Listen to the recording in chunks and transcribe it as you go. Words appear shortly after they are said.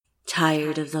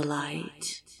Tired of the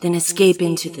light? Then escape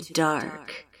into the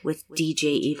dark with DJ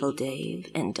Evil Dave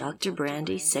and Dr.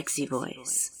 Brandy's sexy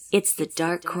voice. It's the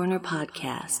Dark Corner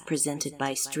Podcast, presented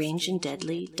by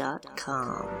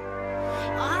strangeanddeadly.com.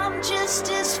 I'm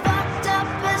just as fucked up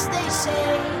as they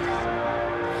say.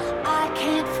 I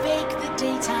can't fake the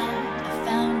daytime. I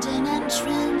found an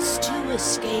entrance to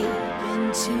escape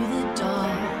into the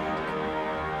dark.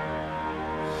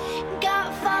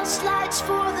 Got false lights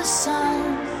for the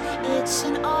sun. It's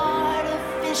an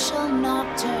artificial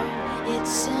nocturne.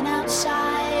 It's an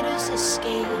outsider's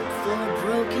escape for a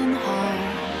broken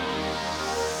heart.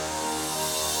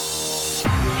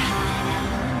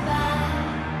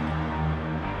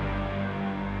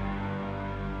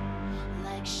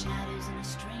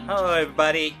 Hello,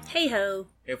 everybody. Hey ho.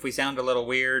 If we sound a little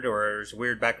weird or there's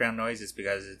weird background noise, it's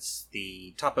because it's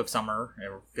the top of summer. It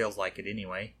feels like it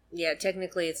anyway. Yeah,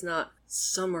 technically it's not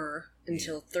summer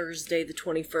until Thursday the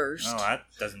 21st. Oh, that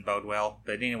doesn't bode well.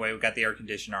 But anyway, we've got the air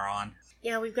conditioner on.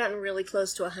 Yeah, we've gotten really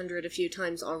close to 100 a few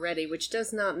times already, which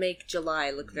does not make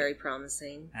July look very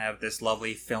promising. I have this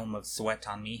lovely film of sweat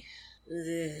on me.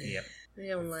 Ugh, Yep. I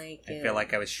don't like it. I feel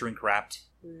like I was shrink wrapped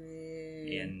Mm.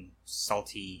 in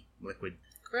salty liquid.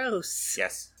 Gross.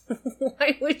 Yes.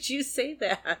 Why would you say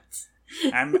that?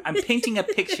 I'm painting a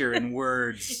picture in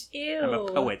words. Ew. I'm a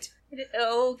poet.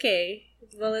 Oh, okay.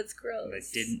 Well, it's gross. But I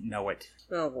didn't know it.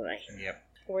 Oh, boy. Yep.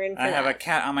 We're in for I have a that.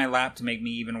 cat on my lap to make me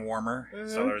even warmer,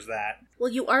 so there's that.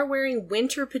 Well, you are wearing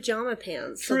winter pajama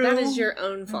pants, True. so that is your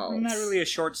own fault. I'm not really a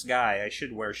shorts guy. I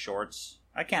should wear shorts.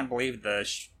 I can't believe the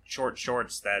short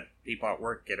shorts that people at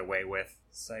work get away with.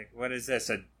 It's like, what is this,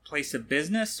 a place of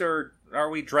business, or are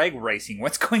we drag racing?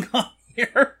 What's going on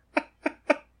here?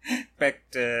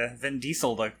 Expect Vin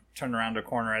Diesel to turn around a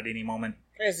corner at any moment.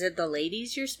 Is it the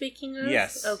ladies you're speaking of?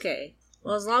 Yes. Okay.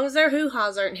 Well, as long as their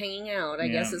hoo-haws aren't hanging out, I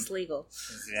Yeah. guess it's legal.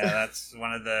 Yeah, that's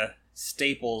one of the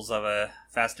staples of a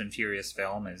Fast and Furious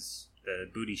film is the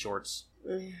booty shorts.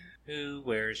 Who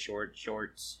wears short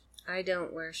shorts? I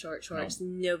don't wear short shorts.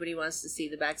 No. Nobody wants to see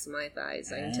the backs of my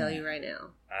thighs. I can tell you right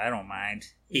now. I don't mind.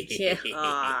 Yeah,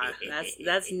 aw,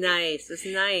 that's nice. That's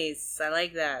nice. I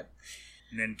like that.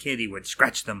 And then Kitty would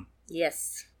scratch them.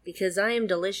 Yes, because I am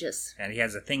delicious. And he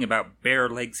has a thing about bare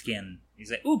leg skin.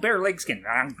 He's like, ooh, bare leg skin.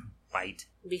 Bite.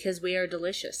 Because we are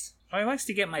delicious. Oh, he likes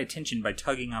to get my attention by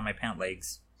tugging on my pant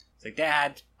legs. It's like,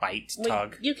 Dad, bite,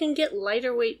 tug. You can get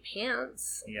lighter weight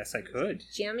pants. Yes, I could.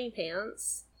 Jammy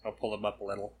pants. I'll pull them up a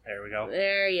little. There we go.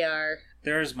 There you are.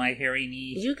 There's my hairy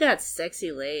knee. You got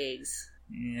sexy legs.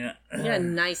 Yeah. You got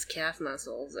nice calf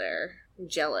muscles there. I'm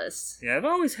jealous. Yeah, I've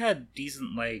always had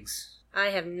decent legs. I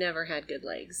have never had good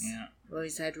legs. Yeah. I've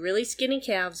always had really skinny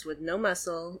calves with no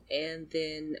muscle, and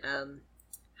then,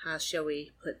 how shall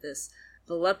we put this?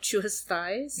 Voluptuous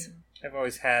thighs? Yeah. I've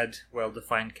always had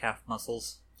well-defined calf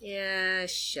muscles. Yeah,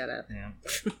 shut up. Yeah.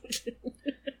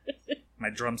 My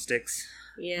drumsticks.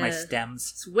 Yeah. My stems.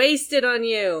 It's wasted on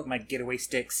you. My getaway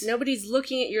sticks. Nobody's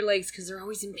looking at your legs because they're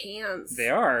always in pants. They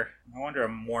are. No wonder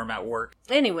I'm warm at work.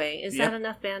 Anyway, is Yep. that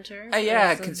enough banter?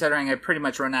 Yeah, Or some- considering I pretty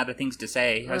much run out of things to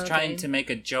say. I was Okay. trying to make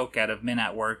a joke out of men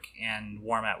at work and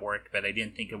warm at work, but I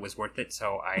didn't think it was worth it,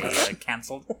 so I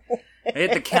canceled. I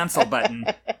hit the cancel button.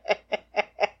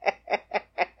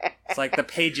 It's like the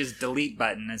page's delete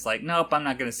button. It's like, nope, I'm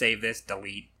not going to save this.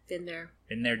 Delete. Been there.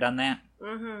 Been there, done that.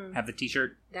 Mm-hmm. Have the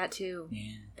t-shirt. That too.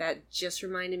 Yeah. That just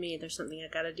reminded me there's something I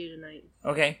gotta do tonight.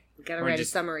 Okay. I gotta Or write just-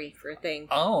 a summary for a thing.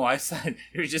 Oh, I said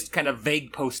it was just kind of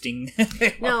vague posting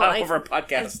No, over a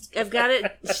podcast. I've got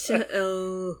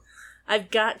it. I've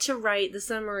got to write the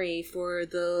summary for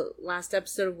the last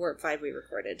episode of Warp 5 we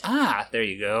recorded. Ah, there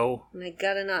you go. And I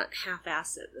gotta not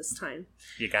half-ass it this time.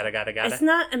 You gotta. It's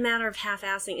not a matter of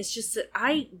half-assing. It's just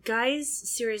that guys,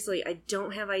 seriously, I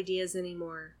don't have ideas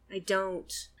anymore. I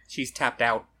don't. She's tapped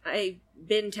out. I've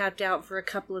been tapped out for a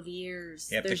couple of years.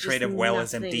 Yep, There's the creative just well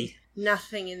is nothing- empty.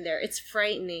 Nothing in there. It's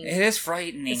frightening. It is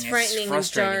frightening. It's frightening and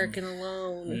frustrating. dark and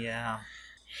alone. Yeah.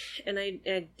 And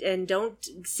I don't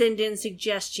send in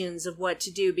suggestions of what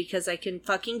to do because I can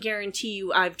fucking guarantee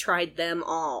you I've tried them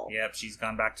all. Yep, she's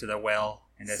gone back to the well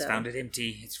and has So. found it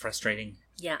empty. It's frustrating.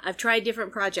 Yeah, I've tried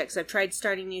different projects. I've tried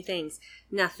starting new things.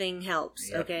 Nothing helps,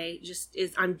 Yep. okay?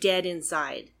 I'm dead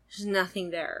inside. There's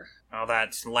nothing there. Oh,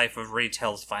 that life of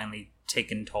retail's finally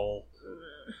taken toll.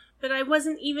 But I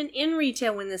wasn't even in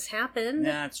retail when this happened.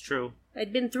 Yeah, it's true.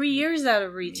 I'd been 3 years out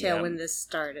of retail Yeah. when this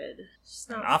started. It's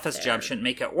An not office fair. job shouldn't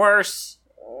make it worse.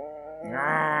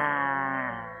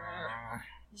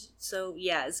 So,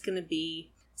 yeah, it's going to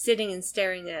be sitting and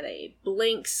staring at a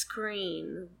blank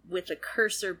screen with a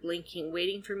cursor blinking,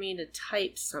 waiting for me to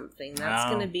type something. That's Oh.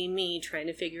 going to be me trying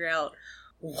to figure out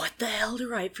what the hell to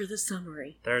write for the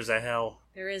summary. There's a hell.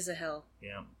 There is a hell.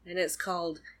 Yeah. And it's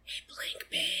called A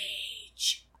Blank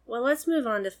Page. Well, let's move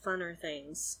on to funner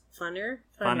things. Funner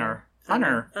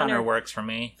works for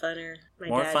me. Funner.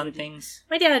 More fun things.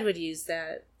 My dad would use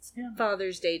that. It's Yeah.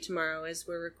 Father's Day tomorrow as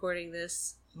we're recording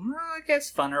this. Well, I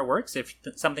guess funner works if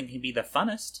something can be the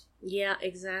funnest. Yeah,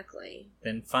 exactly.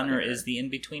 Then funner is the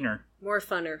in-betweener. More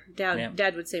funner.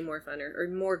 Dad would say more funner. Or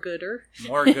more gooder.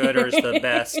 More gooder's the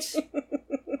best.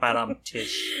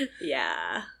 Tish.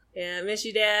 Yeah. Yeah, miss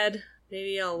you, Dad.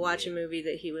 Maybe I'll watch a movie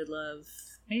that he would love.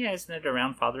 Yeah, isn't it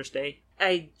around Father's Day?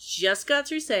 I just got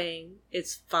through saying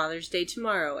it's Father's Day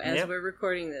tomorrow as we're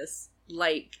recording this.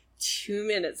 Like 2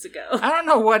 minutes ago. I don't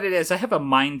know what it is. I have a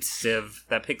mind sieve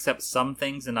that picks up some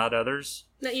things and not others.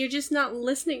 No, you're just not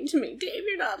listening to me. Dave,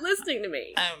 you're not listening to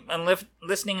me. I'm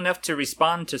listening enough to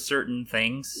respond to certain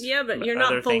things. Yeah, but you're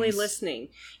not fully listening.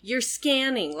 You're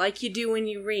scanning like you do when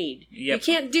you read. Yep. You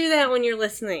can't do that when you're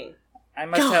listening. I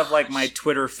must have like my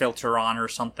Twitter filter on or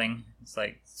something. It's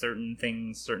like certain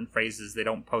things, certain phrases they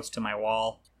don't post to my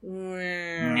wall.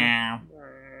 Meow.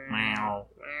 Meow.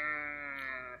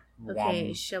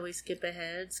 Okay, shall we skip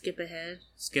ahead? Skip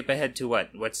ahead to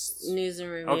what? What's news and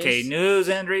reviews? Okay, news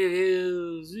and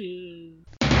reviews.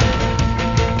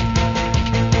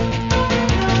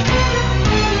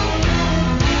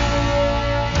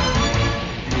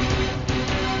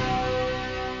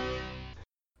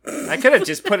 I could have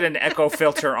just put an echo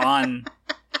filter on.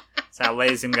 That's how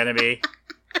lazy I'm gonna be.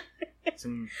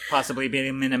 Possibly be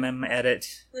a minimum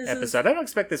edit episode. I don't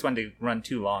expect this one to run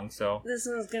too long, so... This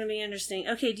one's going to be interesting.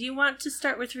 Okay, do you want to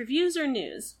start with reviews or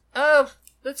news?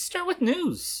 Let's start with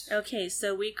news. Okay,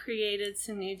 so we created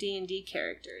some new D&D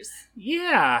characters.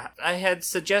 Yeah, I had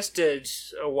suggested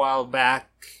a while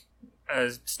back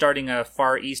starting a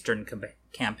Far Eastern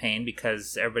campaign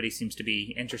because everybody seems to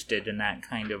be interested in that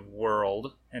kind of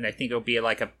world. And I think it'll be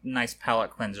like a nice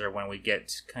palate cleanser when we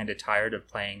get kind of tired of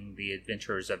playing the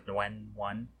Adventures of Nguyen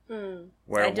 1.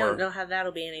 I don't know how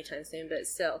that'll be anytime soon, but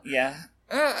still. Yeah.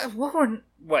 We're,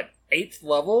 8th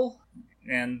level?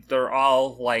 And they're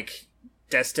all, like,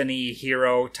 Destiny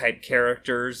hero type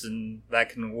characters, and that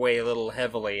can weigh a little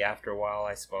heavily after a while,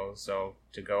 I suppose. So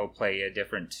to go play a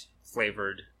different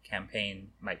flavored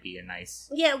campaign might be a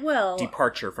nice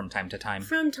departure from time to time.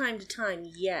 From time to time,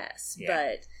 yes,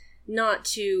 but not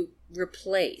to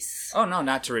replace. Oh, no,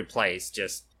 not to replace,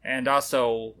 just... And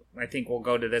also, I think we'll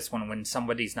go to this one when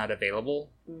somebody's not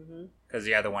available. Because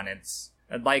the other one,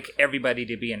 I'd like everybody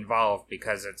to be involved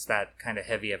because it's that kind of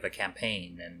heavy of a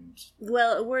campaign. And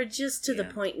well, we're just to the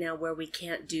point now where we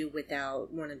can't do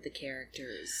without one of the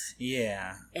characters.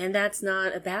 Yeah. And that's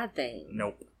not a bad thing.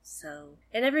 Nope. So,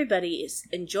 and everybody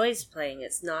enjoys playing.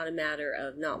 It's not a matter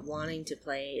of not wanting to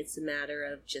play. It's a matter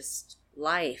of just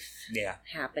life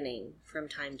happening from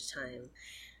time to time.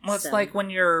 Well, it's like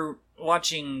when you're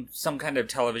watching some kind of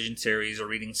television series or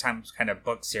reading some kind of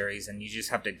book series and you just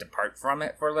have to depart from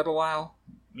it for a little while.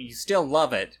 I mean, you still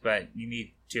love it, but you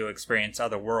need to experience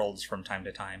other worlds from time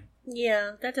to time.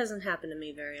 Yeah, that doesn't happen to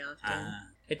me very often.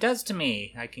 It does to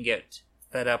me. I can get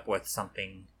fed up with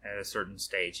something at a certain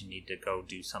stage and need to go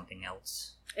do something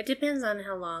else. It depends on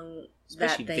how long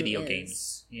especially that thing video is.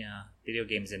 Games. Yeah, video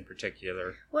games in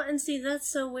particular. Well, and see, that's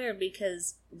so weird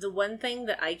because the one thing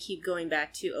that I keep going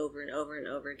back to over and over and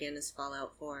over again is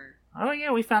Fallout 4. Oh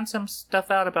yeah, we found some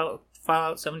stuff out about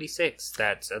Fallout 76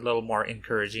 that's a little more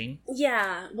encouraging.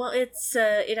 Yeah, well,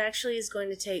 it actually is going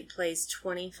to take place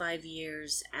 25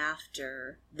 years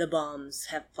after the bombs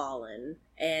have fallen,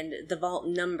 and the vault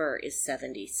number is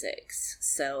 76.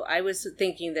 So I was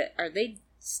thinking that, are they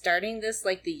starting this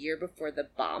like the year before the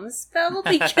bombs fell?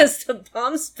 Because the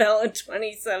bombs fell in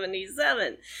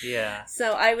 2077. Yeah.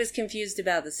 So I was confused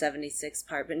about the 76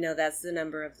 part, but no, that's the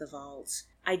number of the vault.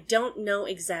 I don't know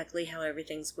exactly how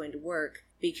everything's going to work,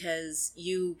 because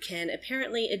you can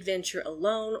apparently adventure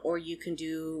alone or you can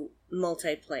do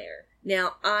multiplayer.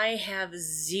 Now, I have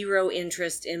zero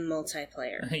interest in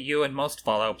multiplayer. You and most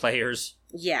Fallout players.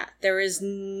 Yeah, there is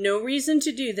no reason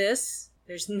to do this.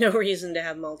 There's no reason to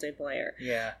have multiplayer.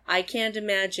 Yeah. I can't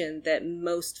imagine that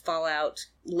most Fallout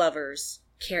lovers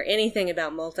care anything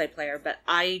about multiplayer, but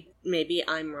maybe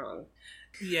I'm wrong.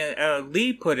 Yeah,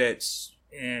 Lee put it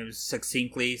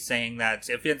succinctly, saying that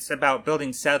if it's about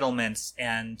building settlements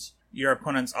and your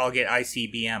opponents all get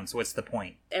ICBMs, what's the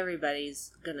point?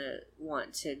 Everybody's gonna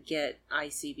want to get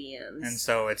ICBMs. And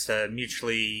so it's a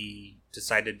mutually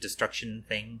decided destruction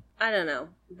thing? I don't know.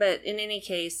 But in any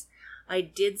case, I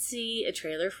did see a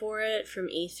trailer for it from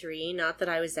E3. Not that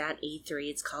I was at E3.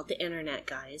 It's called The Internet,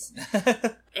 guys.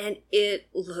 And it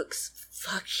looks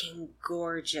fucking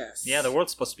gorgeous. Yeah, the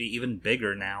world's supposed to be even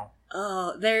bigger now.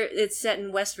 Oh, it's set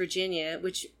in West Virginia,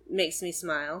 which makes me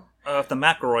smile. If the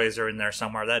McElroys are in there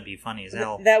somewhere, that'd be funny as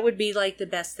hell. That would be like the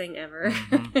best thing ever.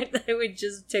 Mm-hmm. That would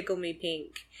just tickle me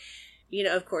pink. You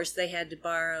know, of course, they had to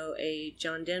borrow a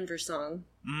John Denver song,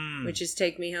 which is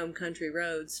Take Me Home Country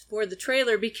Roads, for the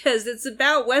trailer because it's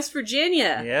about West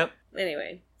Virginia. Yep.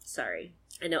 Anyway, sorry.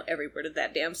 I know every word of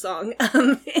that damn song.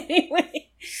 Anyway.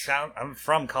 I'm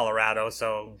from Colorado,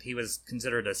 so he was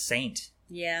considered a saint.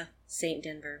 Yeah, Saint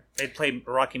Denver. They'd play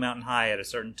Rocky Mountain High at a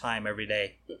certain time every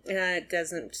day. It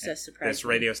doesn't surprise This me.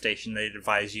 radio station, they'd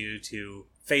advise you to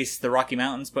face the Rocky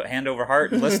Mountains, put hand over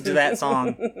heart, and listen to that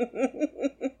song.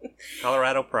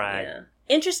 Colorado Pride. Yeah.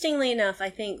 Interestingly enough, I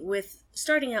think with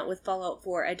starting out with Fallout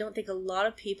 4, I don't think a lot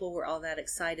of people were all that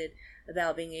excited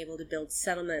about being able to build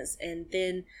settlements. And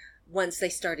then once they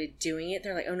started doing it,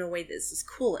 they're like, oh no, wait, this is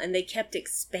cool. And they kept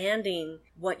expanding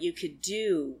what you could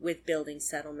do with building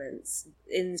settlements.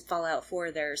 In Fallout 4,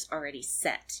 there's already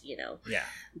set, you know. Yeah.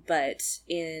 But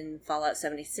in Fallout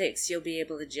 76, you'll be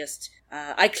able to just,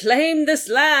 I claim this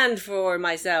land for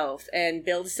myself and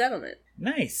build a settlement.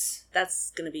 Nice.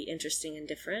 That's going to be interesting and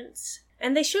different.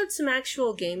 And they showed some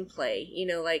actual gameplay, you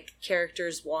know, like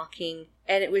characters walking.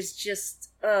 And it was just,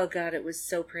 oh god, it was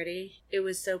so pretty. It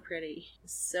was so pretty.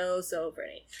 So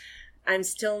pretty. I'm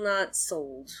still not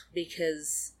sold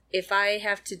because if I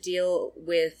have to deal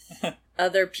with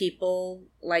other people,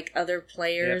 like other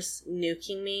players,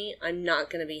 nuking me, I'm not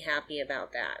going to be happy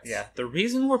about that. Yeah, the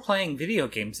reason we're playing video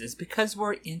games is because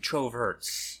we're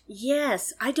introverts.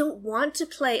 Yes, I don't want to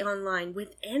play online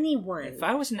with anyone. If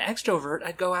I was an extrovert,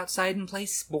 I'd go outside and play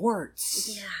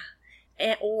sports.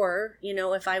 Yeah. Or, you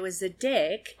know, if I was a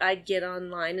dick, I'd get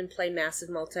online and play massive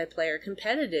multiplayer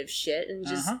competitive shit and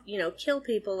just, you know, kill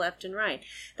people left and right.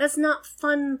 That's not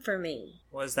fun for me.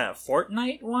 Was that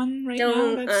Fortnite one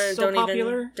now that's so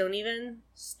popular? Don't even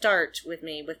start with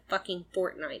me with fucking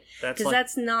Fortnite. Because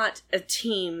that's not a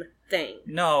team thing.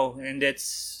 No, and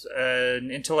it's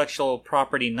an intellectual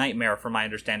property nightmare from my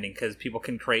understanding, because people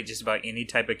can create just about any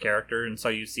type of character, and so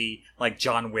you see, like,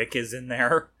 John Wick is in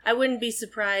there. I wouldn't be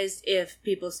surprised if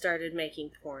people started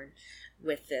making porn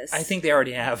with this. I think they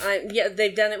already have. Yeah,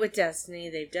 they've done it with Destiny,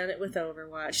 they've done it with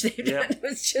Overwatch, they've done it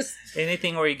with just...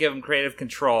 Anything where you give them creative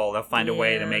control, they'll find a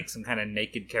way to make some kind of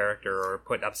naked character or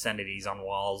put obscenities on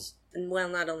walls. And well,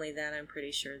 not only that, I'm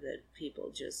pretty sure that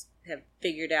people just have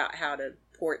figured out how to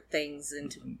port things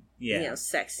into, you know,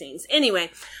 sex scenes. Anyway.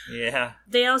 Yeah.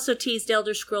 They also teased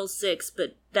Elder Scrolls 6,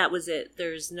 but that was it.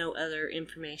 There's no other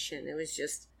information. It was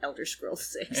just Elder Scrolls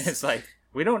 6. It's like,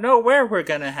 we don't know where we're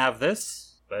going to have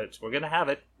this, but we're going to have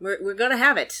it. We're going to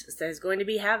have it. There's going to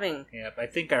be having. Yep, I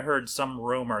think I heard some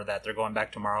rumor that they're going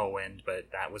back to Morrowind,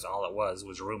 but that was all it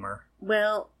was rumor.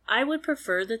 Well, I would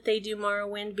prefer that they do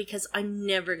Morrowind because I'm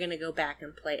never going to go back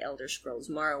and play Elder Scrolls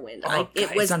Morrowind.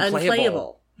 It was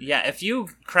unplayable. Yeah, if you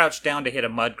crouch down to hit a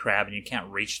mud crab and you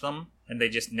can't reach them, and they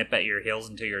just nip at your heels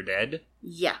until you're dead,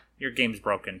 your game's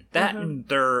broken. That and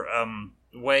their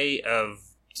way of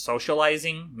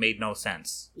socializing made no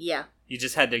sense. Yeah. You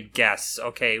just had to guess,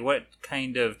 okay, what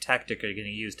kind of tactic are you going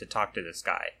to use to talk to this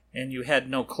guy? And you had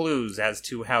no clues as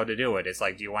to how to do it. It's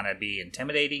like, do you want to be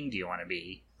intimidating? Do you want to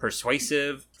be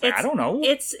persuasive? I don't know.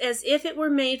 It's as if it were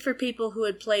made for people who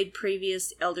had played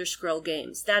previous Elder Scroll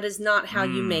games. That is not how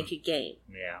you make a game.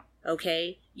 Yeah.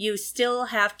 Okay? You still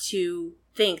have to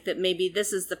think that maybe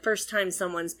this is the first time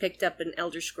someone's picked up an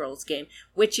Elder Scrolls game,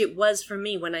 which it was for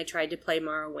me when I tried to play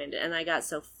Morrowind, and I got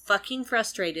so fucking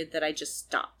frustrated that I just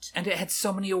stopped. And it had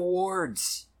so many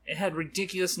awards. It had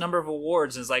ridiculous number of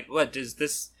awards. It's like, what, is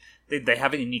this... Did they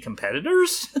have any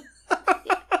competitors?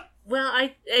 Well,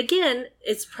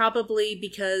 it's probably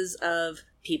because of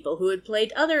people who had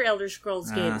played other Elder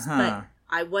Scrolls games, but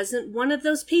I wasn't one of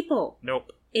those people.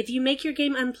 Nope. If you make your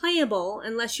game unplayable,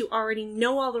 unless you already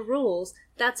know all the rules,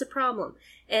 that's a problem.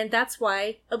 And that's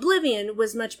why Oblivion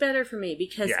was much better for me,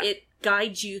 because it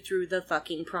guides you through the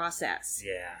fucking process.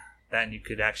 Yeah. Then you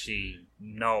could actually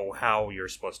know how you're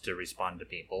supposed to respond to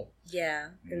people. Yeah.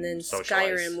 And then socialize.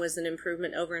 Skyrim was an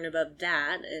improvement over and above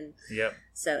that. And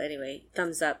so anyway,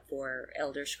 thumbs up for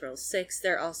Elder Scrolls 6.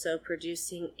 They're also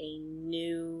producing a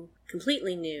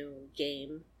completely new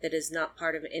game that is not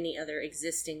part of any other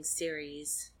existing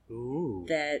series. Ooh.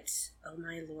 That, oh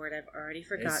my lord, I've already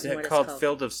forgotten what it's called. Is it called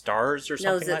Field of Stars or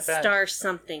something like that? No, it's Star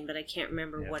something, but I can't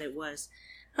remember what it was.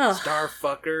 Oh.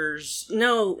 Starfuckers.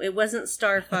 No, it wasn't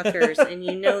Starfuckers, and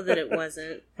you know that it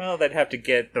wasn't. Well, they'd have to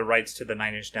get the rights to the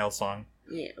Nine Inch Nails song.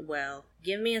 Yeah, well,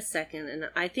 give me a second, and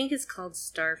I think it's called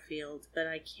Starfield, but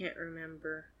I can't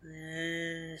remember.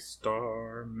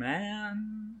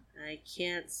 Starman? I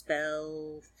can't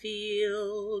spell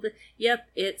field. Yep,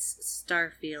 it's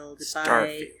Starfield.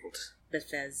 By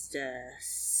Bethesda.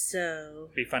 So...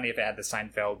 It'd be funny if it had the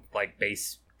Seinfeld,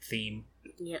 bass theme.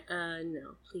 Yeah,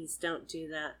 no, please don't do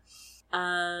that.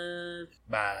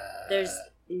 There's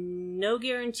no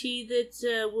guarantee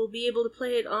that we'll be able to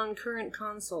play it on current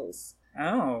consoles.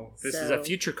 Oh, this is a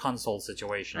future console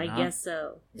situation, I guess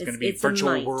so. It's going to be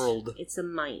virtual world. It's a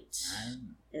might.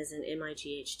 As in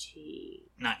M-I-G-H-T.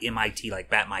 Not M-I-T like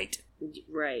Batmite.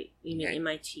 Right. You mean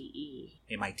M-I-T-E.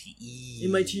 M-I-T-E.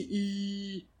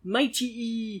 M-I-T-E.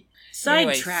 Mighty-E.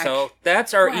 Sidetrack. Anyway, so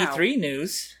that's our E3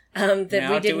 news. That we didn't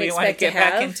expect to have. Do we want to get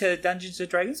back into Dungeons &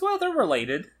 Dragons? Well, they're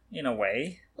related, in a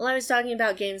way. Well, I was talking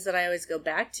about games that I always go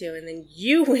back to, and then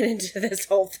you went into this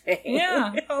whole thing.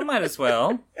 Yeah, well, might as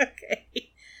well.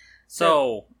 Okay.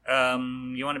 So,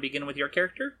 you want to begin with your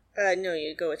character? No,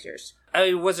 you go with yours.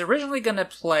 I was originally going to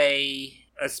play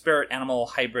a spirit-animal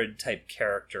hybrid type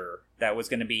character that was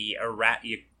going to be a rat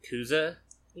Yakuza.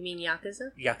 You mean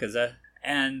Yakuza? Yakuza.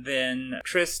 And then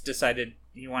Chris decided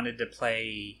he wanted to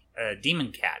play a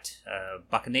demon cat,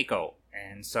 Bakaneko.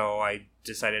 And so I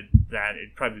decided that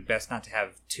it'd probably be best not to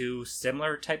have two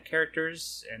similar type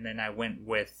characters. And then I went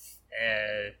with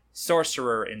a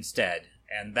sorcerer instead.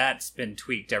 And that's been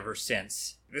tweaked ever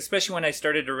since. Especially when I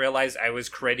started to realize I was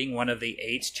creating one of the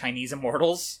 8 Chinese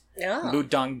immortals. Oh. Lu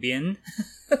Dongbin.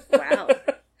 Wow.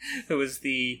 Who was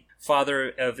the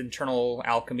father of internal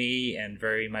alchemy and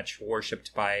very much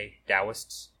worshipped by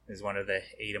Taoists. Is one of the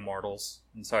 8 immortals.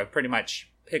 And so I pretty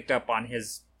much picked up on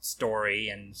his story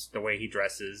and the way he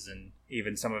dresses and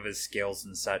even some of his skills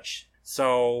and such.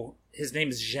 So his name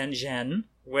is Zhen Zhen,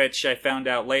 which I found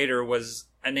out later was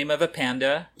a name of a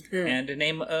panda and a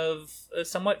name of a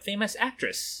somewhat famous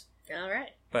actress. All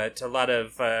right. But a lot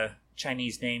of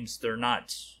Chinese names, they're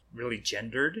not really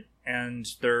gendered, and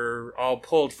they're all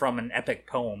pulled from an epic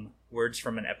poem, words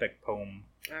from an epic poem.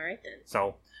 All right, then.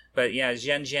 So, but yeah,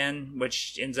 Zhen Zhen,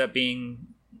 which ends up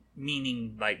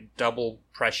meaning double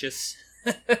precious,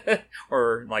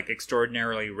 or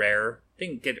extraordinarily rare. I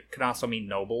think it could also mean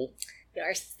noble.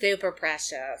 You're super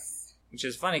precious. Which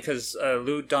is funny because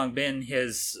Lu Dongbin,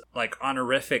 his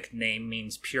honorific name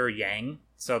means pure yang.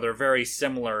 So they're very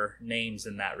similar names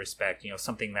in that respect. You know,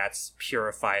 something that's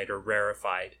purified or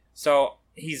rarefied. So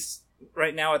he's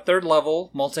right now at 3rd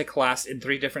level, multi-class in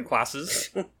 3 different classes.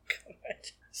 Oh,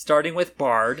 God. Starting with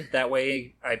Bard. That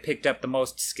way I picked up the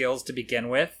most skills to begin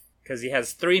with. Because he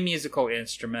has 3 musical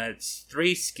instruments,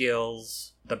 3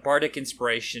 skills, the bardic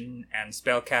inspiration, and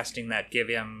spell casting that give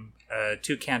him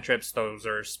 2 cantrips. Those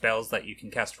are spells that you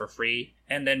can cast for free.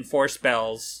 And then 4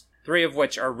 spells, 3 of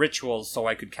which are rituals, so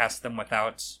I could cast them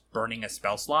without burning a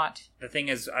spell slot. The thing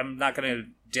is, I'm not going to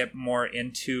dip more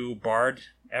into Bard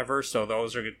ever, so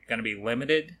those are going to be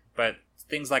limited. But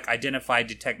things like Identify,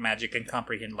 Detect Magic, and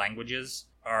Comprehend Languages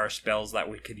are spells that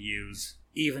we could use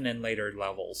even in later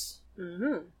levels.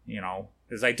 Mm-hmm. You know,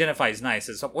 because Identify is nice.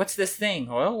 It's, what's this thing?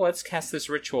 Well, let's cast this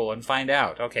ritual and find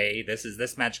out. Okay, this is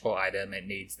this magical item. It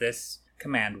needs this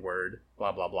command word.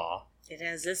 Blah, blah, blah. It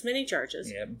has this many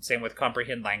charges. Yeah, same with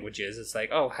Comprehend Languages. It's like,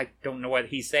 oh, I don't know what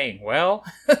he's saying. Well,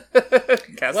 cast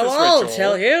this ritual. I'll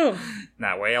tell you.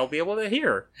 That way I'll be able to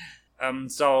hear.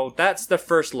 So that's the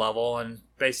 1st level, and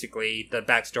basically the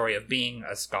backstory of being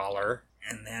a scholar.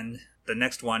 And then the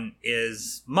next one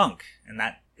is Monk, and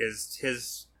that is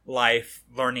his life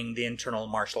learning the internal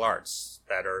martial arts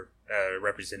that are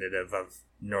representative of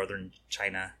northern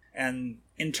China. And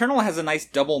internal has a nice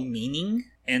double meaning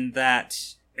in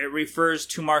that it refers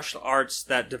to martial arts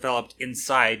that developed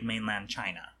inside mainland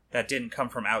China, that didn't come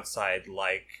from outside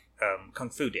like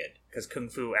Kung Fu did, because Kung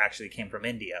Fu actually came from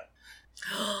India.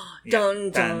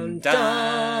 Dun, dun,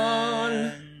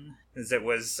 dun. As it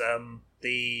was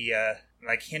the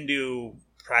Hindu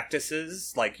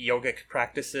practices, like yogic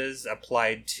practices,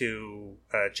 applied to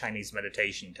Chinese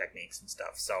meditation techniques and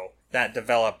stuff. So that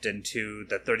developed into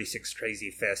the 36 Crazy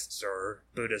Fists or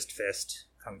Buddhist fist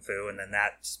Kung Fu, and then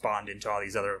that spawned into all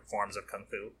these other forms of Kung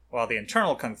Fu. While the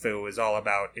internal Kung Fu is all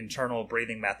about internal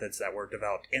breathing methods that were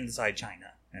developed inside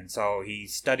China. And so he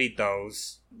studied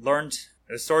those, learned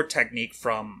a sword technique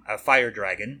from a fire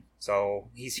dragon. So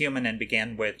he's human and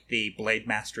began with the Blade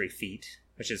Mastery feat,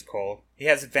 which is cool. He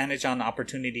has advantage on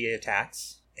opportunity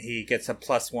attacks. He gets a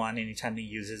 +1 anytime he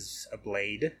uses a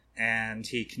blade. And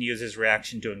he can use his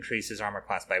reaction to increase his armor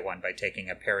class by 1 by taking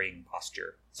a parrying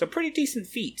posture. So pretty decent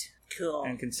feat. Cool.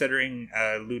 And considering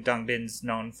Lu Dongbin's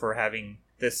known for having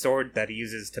this sword that he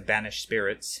uses to banish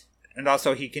spirits, And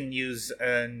also he can use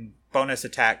a bonus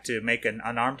attack to make an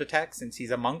unarmed attack since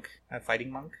he's a monk, a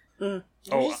fighting monk. You're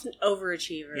just an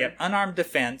overachiever. Yep, unarmed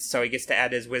defense, so he gets to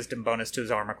add his wisdom bonus to his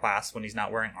armor class when he's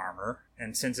not wearing armor.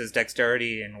 And since his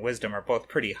dexterity and wisdom are both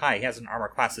pretty high, he has an armor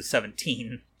class of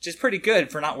 17, which is pretty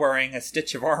good for not wearing a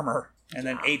stitch of armor. And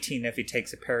then 18 if he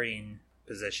takes a parrying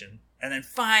position. And then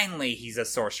finally he's a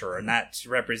sorcerer, and that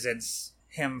represents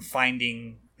him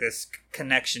finding this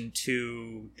connection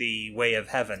to the way of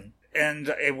heaven. And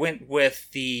it went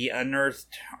with the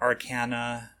Unearthed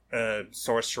Arcana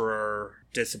sorcerer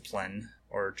discipline,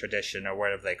 or tradition, or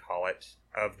whatever they call it,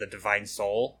 of the Divine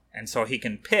Soul. And so he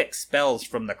can pick spells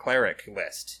from the cleric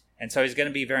list. And so he's going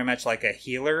to be very much like a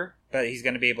healer, but he's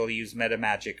going to be able to use meta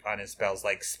magic on his spells,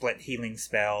 like split healing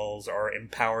spells or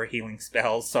empower healing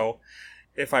spells. So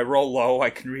if I roll low, I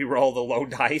can re-roll the low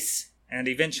dice. And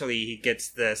eventually he gets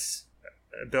this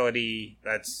ability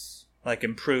that's like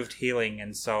improved healing.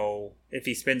 And so if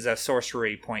he spends a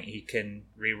sorcery point, he can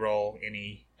re-roll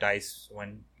any dice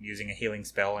when using a healing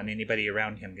spell, and anybody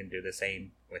around him can do the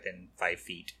same within 5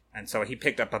 feet. And so he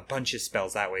picked up a bunch of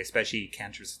spells that way, especially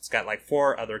cantrips. It's got like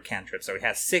 4 other cantrips, so he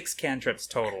has 6 cantrips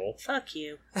total. Fuck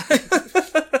you.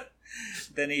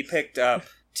 Then he picked up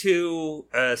 2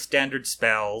 standard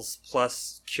spells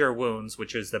plus Cure Wounds,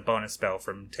 which is the bonus spell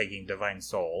from taking Divine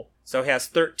Soul. So he has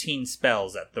 13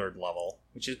 spells at 3rd level,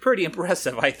 which is pretty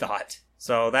impressive, I thought.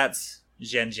 So that's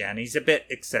Zhen Zhen. He's a bit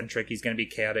eccentric. He's going to be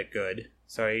chaotic good.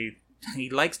 So he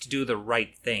likes to do the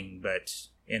right thing, but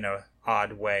in a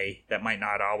odd way that might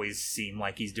not always seem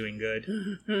like he's doing good.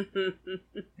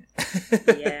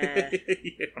 Yeah.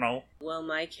 You know? Well,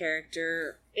 my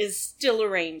character is still a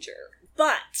ranger.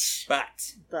 But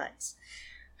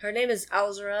her name is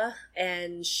Alzara,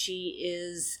 and she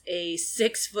is a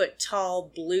 6-foot tall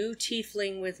blue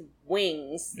tiefling with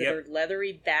wings that are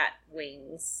leathery bat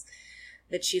wings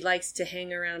that she likes to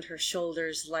hang around her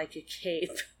shoulders like a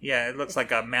cape. Yeah, it looks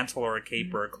like a mantle or a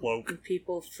cape or a cloak.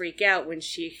 People freak out when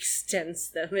she extends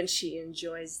them, and she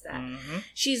enjoys that. Mm-hmm.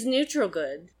 She's neutral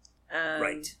good.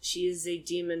 Right. She is a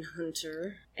demon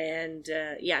hunter, and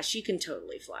she can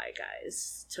totally fly,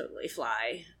 guys. Totally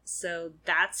fly. So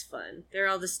that's fun. They're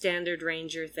all the standard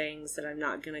ranger things that I'm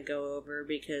not going to go over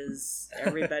because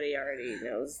everybody already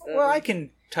knows them. Well, I can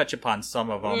touch upon some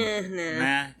of them.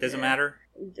 Doesn't matter.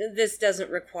 This doesn't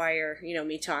require,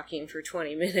 me talking for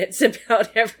 20 minutes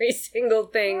about every single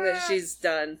thing that she's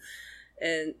done,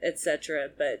 and etc.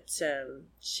 But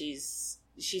she's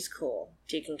cool.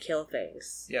 She can kill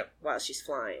things. Yep. While she's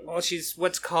flying. Well, she's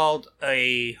what's called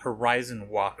a Horizon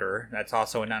Walker. That's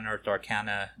also an Unearthed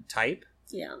Arcana type.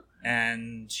 Yeah.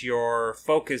 And your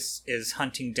focus is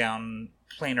hunting down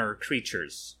planar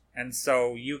creatures. And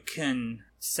so you can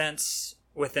sense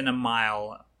within a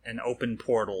mile an open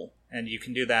portal. And you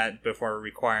can do that before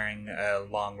requiring a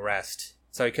long rest.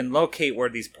 So you can locate where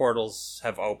these portals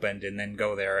have opened and then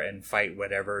go there and fight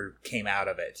whatever came out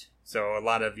of it. So a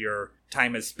lot of your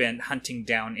time is spent hunting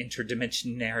down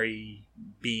interdimensionary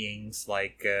beings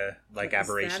like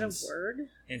aberrations. Is that a word?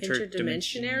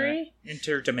 Interdimensionary?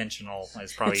 Interdimensional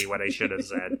is probably what I should have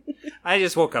said. I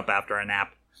just woke up after a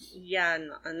nap. Yeah,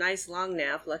 a nice long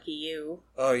nap. Lucky you.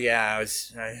 Oh yeah, I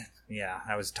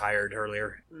was tired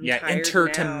earlier. Tired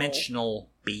interdimensional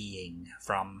being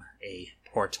from a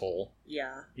portal.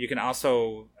 Yeah. You can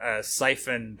also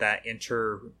siphon that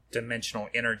interdimensional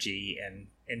energy and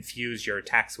infuse your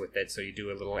attacks with it, so you do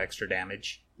a little extra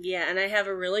damage. Yeah, and I have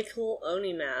a really cool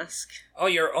Oni mask. Oh,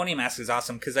 your Oni mask is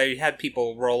awesome, because I had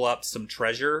people roll up some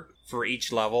treasure for each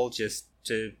level just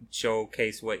to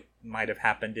showcase what might have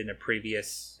happened in a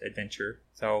previous adventure.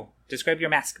 So, describe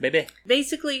your mask, baby.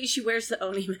 Basically, she wears the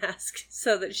Oni mask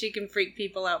so that she can freak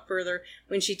people out further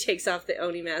when she takes off the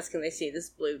Oni mask and they see this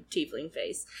blue tiefling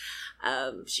face.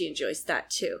 She enjoys that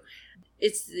too.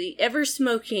 It's the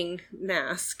ever-smoking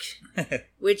mask,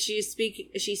 which she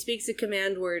speaks a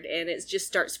command word and it just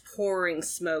starts pouring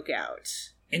smoke out.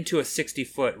 Into a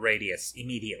 60-foot radius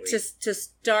immediately. To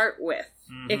start with.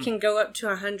 Mm-hmm. It can go up to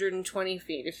 120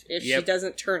 feet if she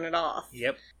doesn't turn it off.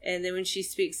 Yep. And then when she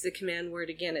speaks the command word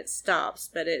again, it stops.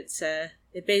 But it's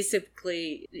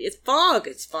fog.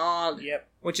 It's fog. Yep.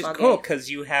 Which is Foggy. cool because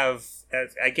you have...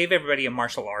 I gave everybody a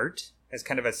martial art as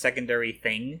kind of a secondary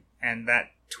thing, and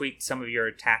that tweaked some of your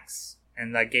attacks.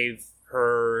 And I gave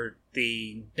her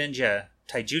the ninja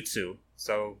taijutsu.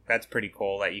 So that's pretty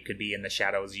cool that you could be in the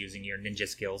shadows using your ninja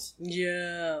skills.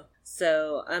 Yeah.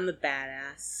 So I'm a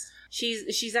badass.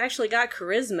 She's actually got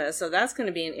charisma, so that's going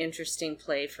to be an interesting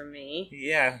play for me.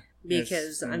 Yeah.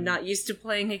 Because I'm not used to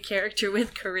playing a character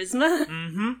with charisma.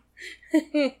 Mm-hmm.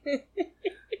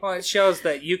 Well, it shows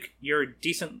that you're a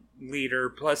decent leader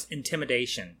plus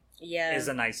intimidation. Yeah. is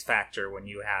a nice factor when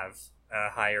you have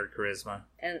higher charisma.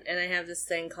 And I have this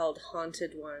thing called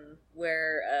Haunted One,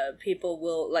 where people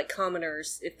will, like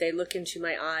commoners, if they look into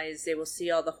my eyes, they will see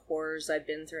all the horrors I've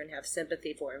been through and have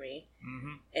sympathy for me.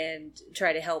 Mm-hmm. And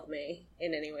try to help me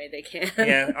in any way they can.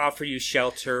 Yeah, offer you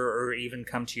shelter or even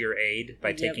come to your aid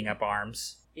by taking up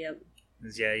arms. Yep.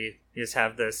 Yeah, you just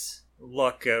have this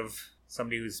look of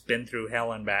somebody who's been through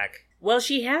hell and back. Well,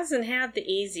 she hasn't had the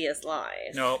easiest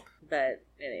life. Nope. But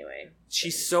anyway.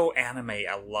 She's so anime,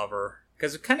 I love her.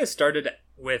 Because it kind of started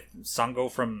with Sango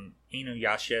from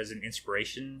Inuyasha as an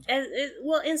inspiration.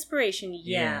 Well, inspiration,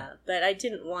 yeah. But I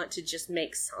didn't want to just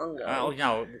make Sango. Oh,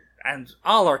 no. And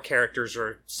all our characters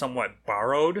are somewhat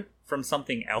borrowed from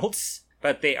something else,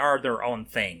 but they are their own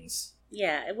things.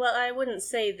 Yeah, well, I wouldn't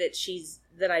say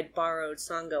that I borrowed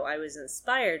Sango. I was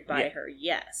inspired by her,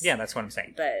 yes. Yeah, that's what I'm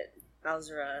saying. But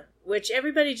Azura, which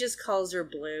everybody just calls her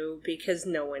Blue because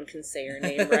no one can say her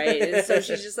name right. And so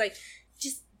she's just like,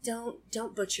 just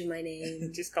don't butcher my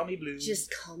name. Just call me Blue.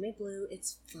 Just call me Blue.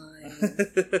 It's fine.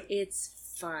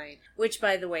 It's fine. Which,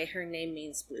 by the way, her name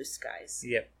means blue skies.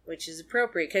 Yep. Which is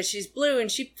appropriate because she's blue and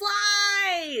she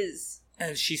flies!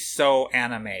 And she's so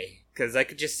anime. Because I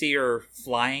could just see her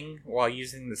flying while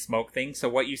using the smoke thing. So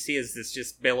what you see is this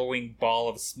just billowing ball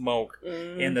of smoke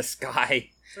in the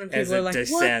sky as it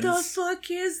descends. What the fuck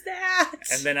is that?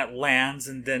 And then it lands,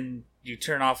 and then you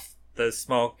turn off the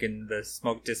smoke, and the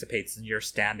smoke dissipates, and you're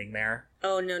standing there.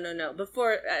 Oh, no.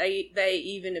 Before they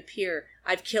even appear,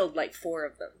 I've killed like 4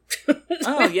 of them.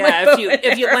 Oh, yeah.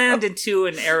 If you land into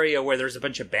an area where there's a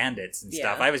bunch of bandits and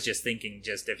stuff, Yeah. I was just thinking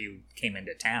just if you came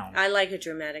into town. I like a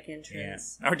dramatic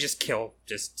entrance. Yeah. Or just kill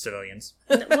just civilians.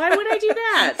 Why would I do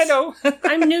that? I know.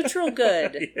 I'm neutral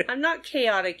good. Yeah. I'm not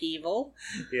chaotic evil.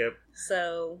 Yep.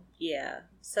 So, yeah.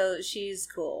 So she's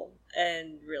cool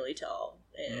and really tall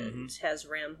and has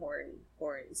ram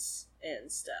horns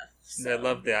and stuff. So. I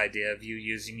love the idea of you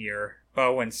using your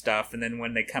bow and stuff, and then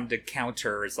when they come to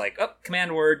counter, it's like, oh,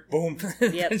 command word, boom.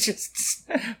 Yep. Just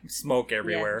smoke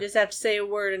everywhere. Yeah, just have to say a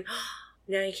word and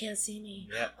now you can't see me.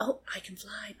 Yep. Oh, I can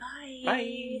fly. Bye.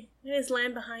 Bye. I just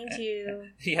land behind you.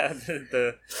 Yeah,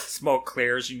 the smoke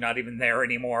clears, you're not even there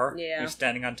anymore. Yeah. You're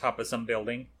standing on top of some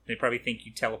building. They probably think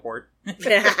you teleport.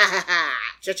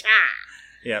 Cha-cha.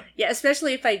 Yep. Yeah,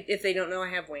 especially if they don't know I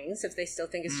have wings, if they still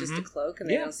think it's just a cloak and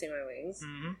they don't see my wings.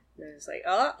 Mm-hmm. They're just like,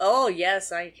 oh,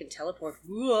 yes, I can teleport.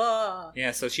 Whoa.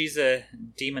 Yeah, so she's a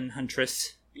demon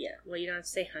huntress. Yeah, well, you don't have to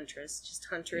say huntress. Just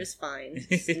hunter is fine.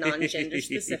 It's non-gender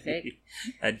specific.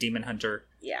 A demon hunter.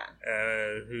 Yeah.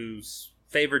 Whose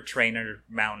favorite train are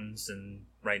mountains, and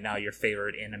right now your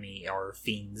favorite enemy are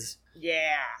fiends.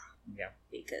 Yeah. Yeah.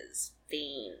 Because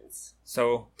fiends.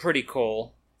 So, pretty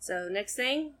cool. So, next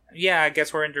thing? Yeah, I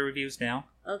guess we're into reviews now.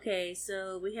 Okay,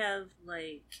 so we have,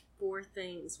 like, 4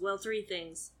 things. Well, 3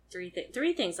 things. 3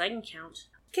 things I can count.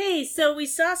 Okay, so we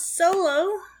saw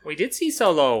Solo. We did see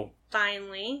Solo.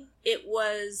 Finally. It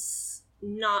was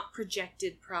not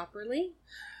projected properly.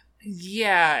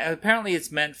 Yeah, apparently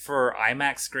it's meant for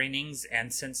IMAX screenings,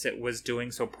 and since it was doing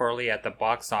so poorly at the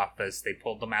box office, they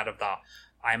pulled them out of the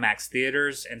IMAX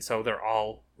theaters, and so they're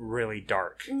all really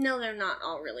dark. No, they're not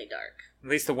all really dark. At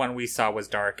least the one we saw was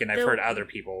dark, and I've heard other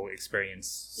people experience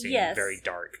seeing very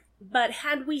dark. But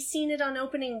had we seen it on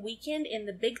opening weekend in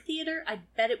the big theater, I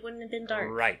bet it wouldn't have been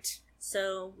dark. Right.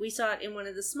 So we saw it in one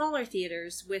of the smaller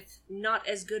theaters with not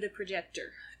as good a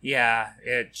projector. Yeah,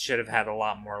 it should have had a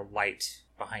lot more light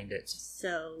behind it.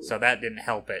 So that didn't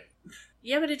help it.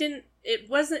 Yeah, but it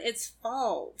wasn't its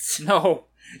fault. No.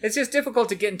 It's just difficult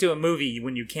to get into a movie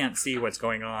when you can't see what's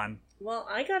going on. Well,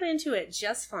 I got into it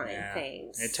just fine, Yeah.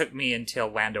 thanks. It took me until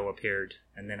Lando appeared,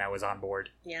 and then I was on board.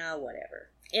 Yeah, whatever.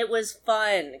 It was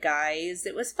fun, guys.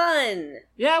 It was fun.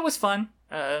 Yeah, it was fun.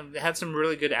 It had some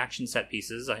really good action set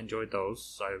pieces. I enjoyed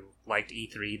those. I liked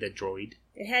E3, the droid.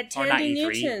 It had Or not Tandy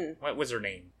E3. Newton. What was her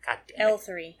name? God damn it.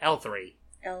 L3. L3.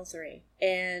 L3.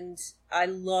 And I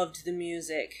loved the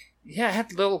music. Yeah, it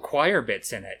had little choir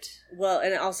bits in it. Well,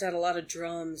 and it also had a lot of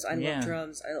drums. I Yeah. love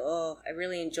drums. I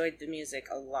really enjoyed the music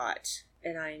a lot.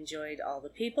 And I enjoyed all the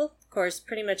people. Of course,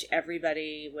 pretty much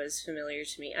everybody was familiar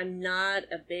to me. I'm not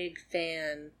a big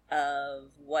fan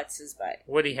of what's-his-butt.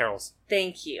 Woody Harrelson.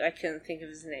 Thank you. I couldn't think of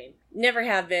his name. Never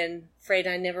have been. Afraid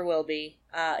I never will be.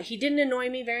 He didn't annoy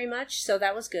me very much, so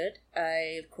that was good.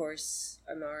 I, of course,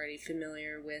 am already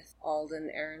familiar with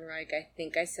Alden Ehrenreich. I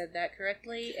think I said that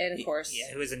correctly. And, of course... Yeah,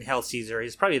 he was in Hell Caesar.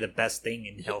 He's probably the best thing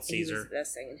in Hell He Caesar. was the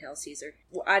best thing in Hell Caesar.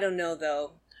 Well, I don't know,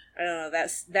 though. I don't know.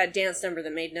 That's that dance number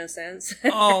that made no sense.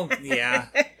 Oh, yeah.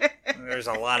 There's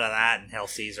a lot of that in Hell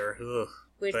Caesar. Ugh.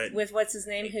 With what's his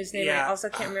name? Whose name I also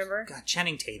can't remember. God,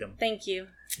 Channing Tatum. Thank you.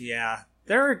 Yeah.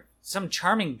 There are some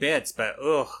charming bits, but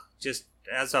just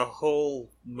as a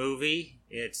whole movie,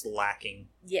 it's lacking.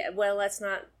 Yeah, well, let's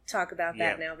not talk about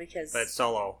that now because... But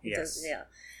Solo, yes. Yeah.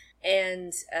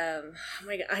 And, oh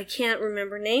my God, I can't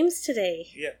remember names today.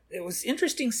 Yeah, it was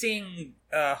interesting seeing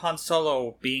Han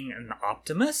Solo being an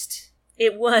optimist.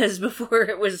 It was before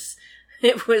it was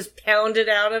pounded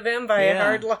out of him by a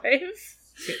hard life.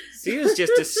 He was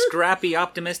just a scrappy,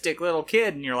 optimistic little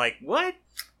kid, and you're like, what?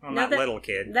 Well, not little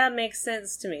kid. That makes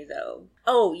sense to me, though.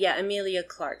 Oh, yeah, Emilia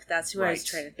Clarke. That's who I was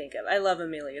trying to think of. I love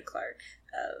Emilia Clarke.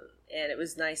 And it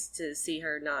was nice to see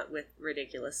her not with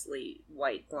ridiculously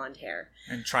white blonde hair.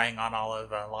 And trying on all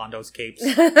of Lando's capes.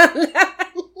 I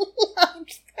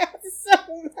loved that so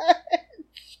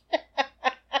much.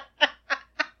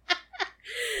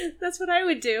 That's what I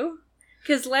would do.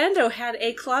 Because Lando had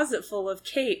a closet full of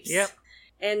capes. Yep.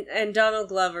 And Donald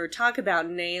Glover, talk about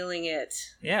nailing it,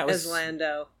 it was as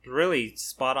Lando. Really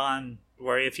spot on,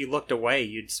 where if you looked away,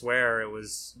 you'd swear it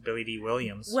was Billy D.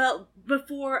 Williams. Well,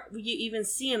 before you even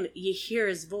see him, you hear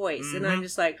his voice, and I'm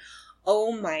just like,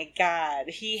 oh my God,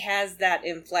 he has that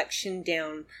inflection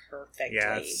down perfectly.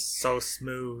 Yeah, it's so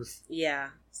smooth. Yeah,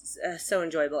 so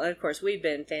enjoyable. And of course, we've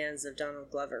been fans of Donald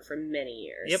Glover for many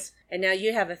years. Yep. And now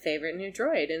you have a favorite new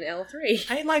droid in L3.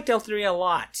 I liked L3 a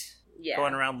lot. Yeah.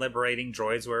 Going around liberating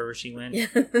droids wherever she went. I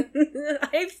found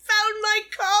my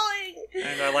calling!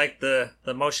 And I like the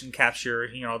motion capture,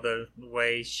 the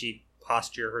way she'd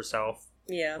posture herself.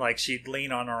 Yeah. Like she'd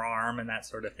lean on her arm and that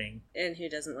sort of thing. And who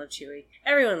doesn't love Chewie?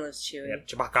 Everyone loves Chewie. Yep,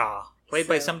 Chewbacca. Played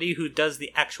by somebody who does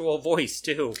the actual voice,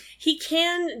 too. He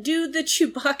can do the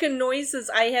Chewbacca noises.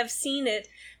 I have seen it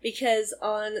because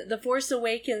on The Force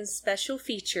Awakens special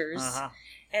features,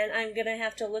 and I'm going to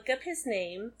have to look up his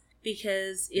name,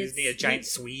 because Isn't he a giant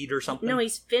Swede or something? No,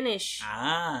 he's Finnish.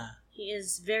 Ah. He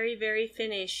is very, very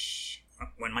Finnish.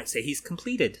 One might say he's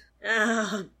completed.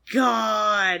 Oh,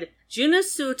 God. Juna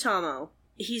Suotamo.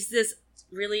 He's this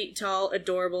really tall,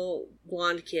 adorable,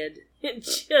 blonde kid.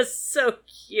 Just so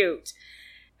cute.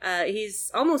 He's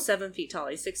almost 7 feet tall.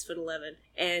 He's 6'11".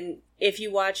 And if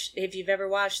you've ever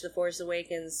watched The Force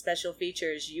Awakens special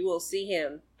features, you will see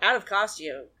him out of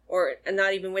costume, or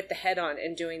not even with the head on,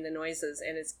 and doing the noises,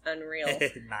 and it's unreal.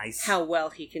 Nice. How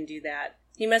well he can do that.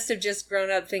 He must have just grown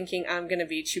up thinking, I'm going to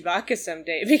be Chewbacca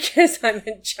someday because I'm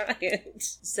a giant.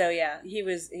 So yeah, he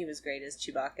was great as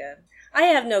Chewbacca. I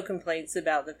have no complaints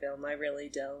about the film, I really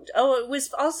don't. Oh, it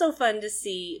was also fun to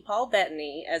see Paul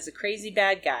Bettany as a crazy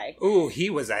bad guy. Ooh, he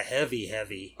was a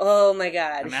heavy. Oh my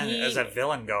God. As a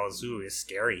villain goes, is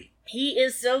scary. He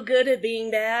is so good at being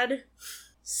bad.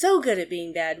 So good at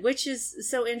being bad, which is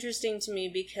so interesting to me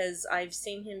because I've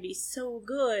seen him be so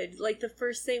good. Like, the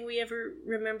first thing we ever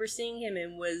remember seeing him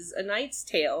in was A Knight's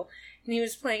Tale, and he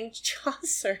was playing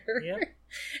Chaucer. Yep.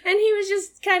 And he was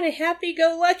just kind of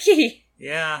happy-go-lucky.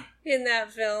 Yeah. In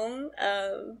that film.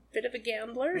 Bit of a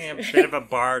gambler. Yeah, a bit of a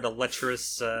bard, a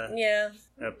lecherous yeah.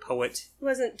 A poet.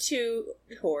 Wasn't too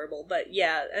horrible, but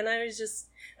yeah. And I was just...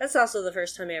 That's also the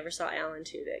first time I ever saw Alan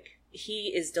Tudyk.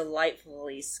 He is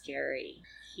delightfully scary.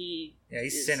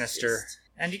 He's sinister.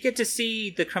 And you get to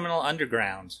see the criminal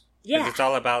underground. Yeah. Because it's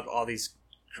all about all these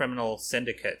criminal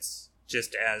syndicates,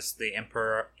 just as the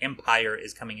empire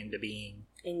is coming into being.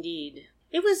 Indeed.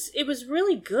 It was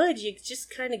really good. You just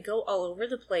kind of go all over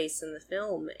the place in the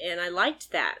film, and I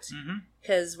liked that.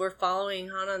 Because we're following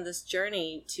Han on this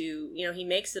journey to, he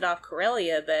makes it off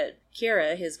Corellia, but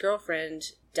Kira, his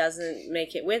girlfriend, doesn't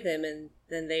make it with him, and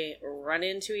then they run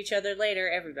into each other later.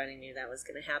 Everybody knew that was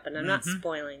going to happen. I'm not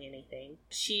spoiling anything.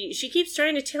 She keeps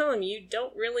trying to tell him, you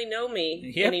don't really know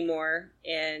me anymore,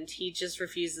 and he just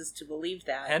refuses to believe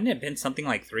that. Hadn't it been something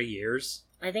like 3 years?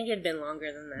 I think it had been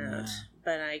longer than that,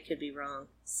 but I could be wrong.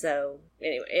 So,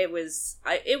 anyway, it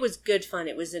was good fun.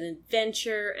 It was an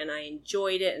adventure, and I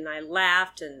enjoyed it, and I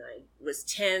laughed, and I was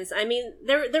tense. I mean,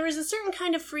 there was a certain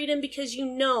kind of freedom because you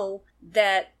know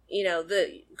that,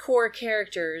 the core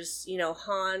characters,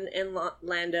 Han and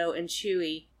Lando and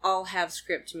Chewie all have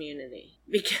script immunity.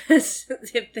 Because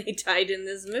if they died in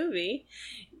this movie,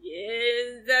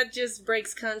 that just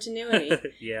breaks continuity.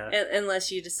 Yeah.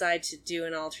 Unless you decide to do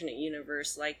an alternate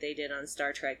universe like they did on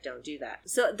Star Trek, don't do that.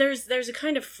 So there's a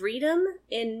kind of freedom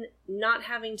in not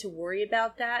having to worry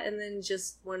about that, and then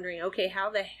just wondering, okay, how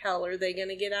the hell are they going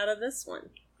to get out of this one?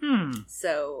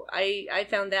 So I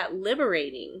found that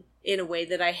liberating in a way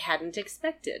that I hadn't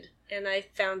expected. And I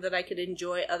found that I could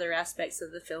enjoy other aspects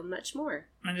of the film much more.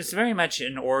 And it's very much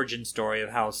an origin story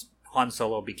of how Han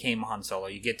Solo became Han Solo.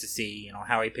 You get to see,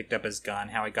 how he picked up his gun,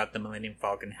 how he got the Millennium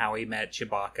Falcon, how he met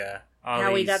Chewbacca.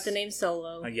 How he got the name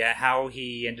Solo. Yeah, how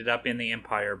he ended up in the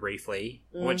Empire briefly.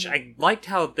 Which I liked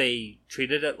how they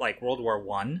treated it like World War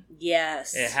One.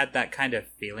 Yes. It had that kind of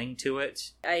feeling to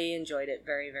it. I enjoyed it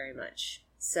very, very much.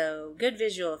 So, good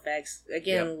visual effects.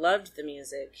 Again, loved the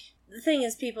music. The thing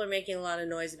is, people are making a lot of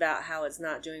noise about how it's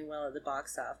not doing well at the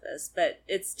box office, but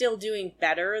it's still doing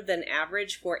better than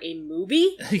average for a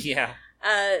movie. Yeah.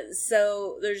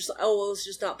 So there's, well, it's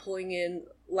just not pulling in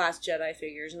Last Jedi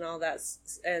figures and all that,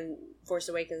 and Force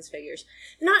Awakens figures.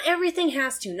 Not everything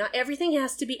has to. Not everything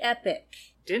has to be epic.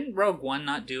 Didn't Rogue One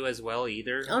not do as well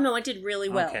either? Oh no, it did really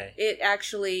well. Okay. It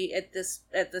actually, at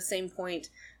the same point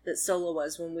that Solo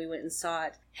was when we went and saw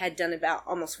it, had done about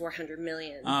almost 400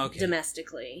 million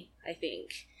domestically, I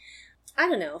think. I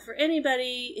don't know, for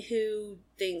anybody who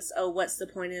thinks, oh, what's the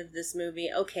point of this movie?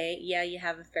 Okay, yeah, you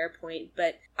have a fair point,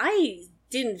 but I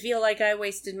didn't feel like I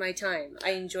wasted my time.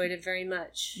 I enjoyed it very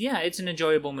much. Yeah, it's an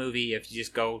enjoyable movie if you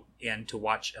just go in to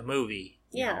watch a movie.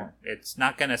 Yeah. It's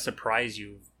not going to surprise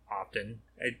you often.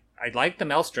 I liked the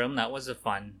Maelstrom. That was a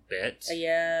fun bit.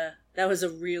 Yeah, that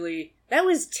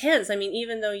was tense. I mean,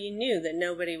 even though you knew that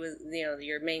nobody was,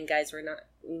 your main guys were not,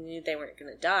 you knew they weren't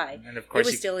going to die. And of course,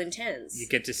 it was still intense. You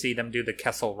get to see them do the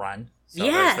Kessel Run. So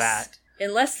yes! There's that.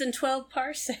 In less than 12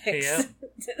 parsecs. Yeah.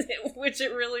 Which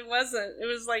it really wasn't. It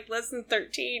was like less than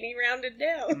 13. He rounded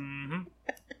down.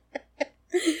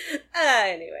 Mm-hmm.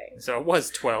 Anyway. So it was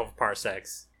 12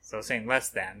 parsecs. So saying less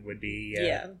than would be...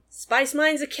 Spice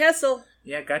Mines of Kessel.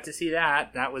 Yeah, got to see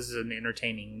that. That was an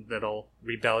entertaining little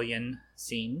rebellion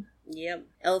scene. Yep.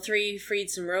 L3 freed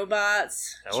some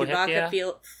robots.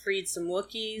 Chewbacca freed some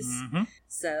Wookiees. Mm-hmm.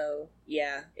 So,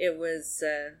 yeah, it was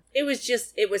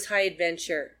high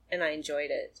adventure, and I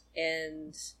enjoyed it.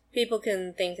 And people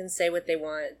can think and say what they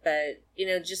want, but,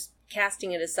 just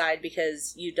casting it aside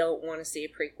because you don't want to see a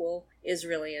prequel is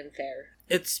really unfair.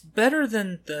 It's better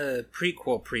than the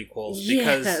prequels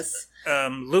because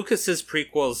Lucas's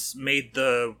prequels made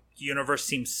the universe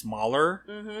seem smaller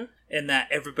in that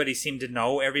everybody seemed to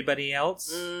know everybody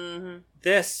else. Mm-hmm.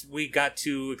 This, we got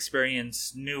to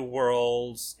experience new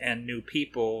worlds and new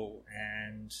people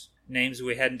and names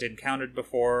we hadn't encountered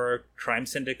before, crime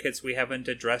syndicates we haven't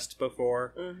addressed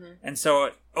before. Mm-hmm. And so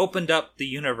it opened up the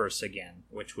universe again,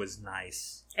 which was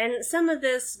nice. And some of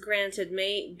this, granted,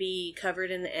 may be covered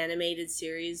in the animated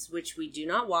series, which we do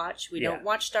not watch. We don't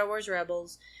watch Star Wars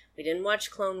Rebels. We didn't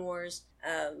watch Clone Wars.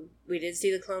 We did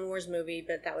see the Clone Wars movie,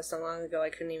 but that was so long ago I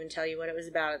couldn't even tell you what it was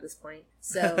about at this point.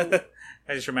 So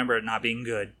I just remember it not being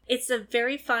good. It's a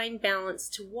very fine balance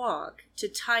to walk to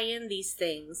tie in these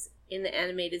things in the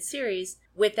animated series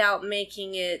without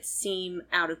making it seem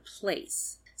out of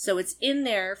place. So it's in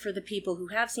there for the people who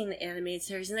have seen the animated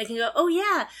series, and they can go, oh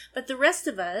yeah, but the rest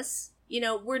of us,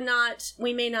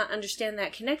 we may not understand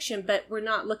that connection, but we're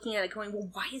not looking at it going, well,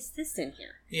 why is this in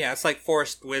here? Yeah, it's like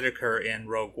Forrest Whitaker in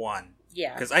Rogue One.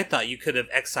 Yeah. Because I thought you could have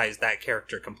excised that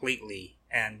character completely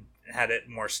and had it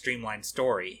more streamlined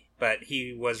story. But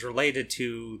he was related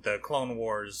to the Clone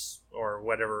Wars or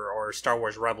whatever, or Star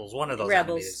Wars Rebels, one of those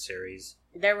animated series.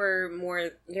 There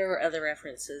were other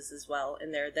references as well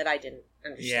in there that I didn't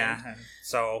understand. Yeah,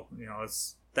 so,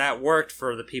 that worked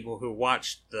for the people who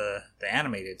watched the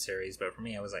animated series, but for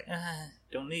me, I was like,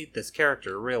 don't need this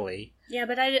character, really. Yeah,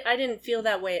 but I didn't feel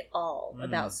that way at all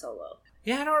about Solo.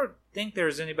 Yeah, I don't think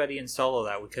there's anybody in Solo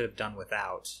that we could have done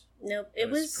without. Nope, it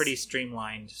was pretty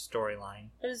streamlined storyline.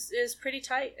 It was pretty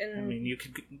tight, and I mean, you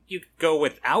could go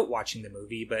without watching the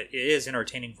movie, but it is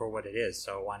entertaining for what it is.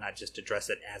 So why not just address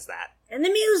it as that? And the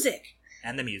music.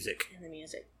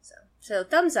 So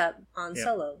thumbs up on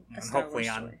Solo. And hopefully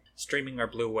on streaming or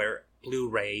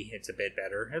Blu-ray, it's a bit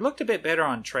better. It looked a bit better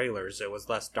on trailers. It was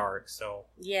less dark. So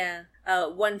yeah.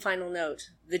 One final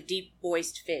note: the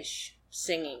deep-voiced fish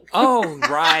singing. Oh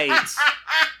right.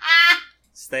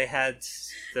 They had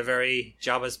the very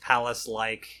Jabba's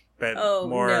Palace-like, but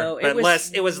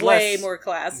less. It was way less more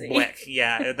classy. Blick.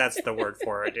 Yeah, that's the word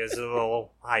for it. It was a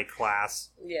little high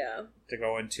class. Yeah. To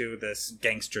go into this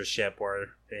gangster ship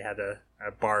where they had a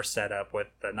bar set up with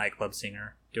the nightclub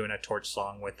singer doing a torch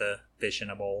song with a fish in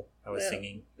a bowl. I was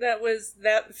singing.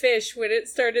 That fish, when it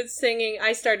started singing,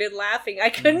 I started laughing. I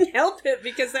couldn't help it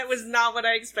because that was not what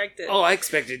I expected. Oh, I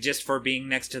expected just for being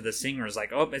next to the singers,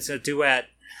 like, oh, it's a duet.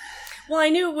 Well, I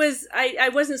knew it was... I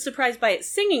wasn't surprised by it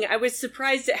singing. I was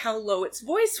surprised at how low its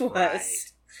voice was.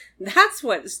 Right. That's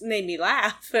what made me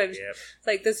laugh. It's Yep.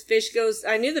 like this fish goes,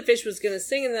 I knew the fish was going to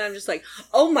sing, and then I'm just like,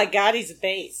 oh my god, he's a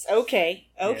bass. Okay.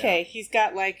 Yeah. He's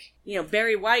got like,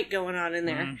 Barry White going on in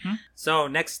there. Mm-hmm. So,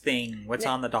 next thing, what's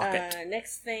on the docket?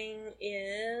 Next thing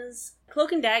is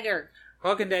Cloak and Dagger.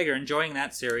 Cloak and Dagger, enjoying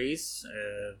that series.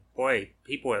 Boy,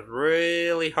 people have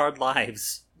really hard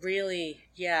lives. Really,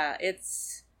 yeah,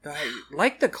 it's...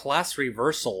 Like the class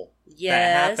reversal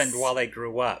Yes. that happened while they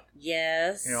grew up.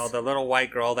 Yes. The little white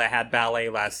girl that had ballet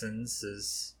lessons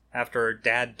is, after her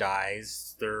dad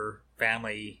dies, their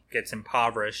family gets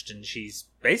impoverished and she's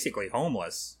basically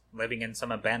homeless, living in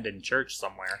some abandoned church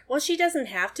somewhere. Well, she doesn't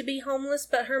have to be homeless,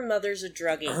 but her mother's a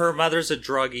druggie. Her mother's a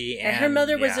druggie. And her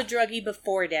mother was a druggie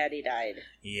before Daddy died.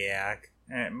 Yeah.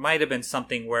 It might have been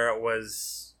something where it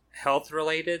was health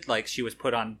related, like she was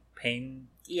put on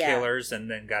painkillers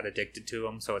and then got addicted to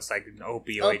them, so it's like an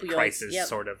opioid crisis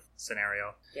sort of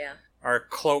scenario. Yeah. Our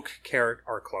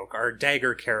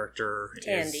Dagger character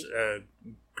Tandy. is a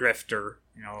grifter.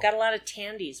 Got a lot of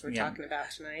Tandies we're talking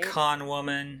about tonight. Con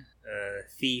woman, a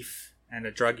thief, and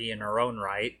a druggie in her own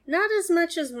right. Not as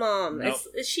much as Mom. Nope.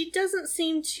 She doesn't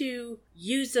seem to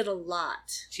use it a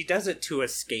lot. She does it to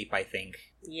escape, I think.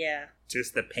 Yeah.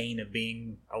 Just the pain of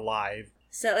being alive.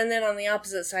 So, and then on the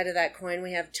opposite side of that coin,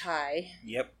 we have Ty.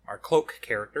 Yep, our Cloak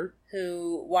character.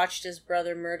 Who watched his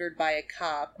brother murdered by a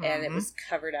cop, and it was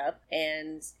covered up.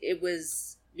 And it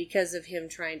was because of him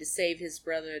trying to save his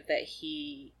brother that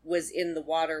he was in the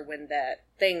water when that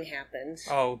thing happened.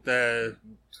 Oh,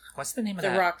 what's the name of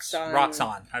that? The Roxxon.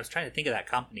 Roxxon. I was trying to think of that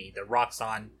company. The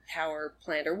Roxxon power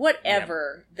plant or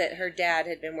whatever that her dad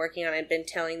had been working on and been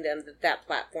telling them that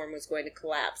platform was going to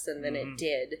collapse, and then it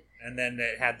did. And then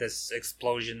it had this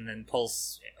explosion and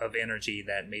pulse of energy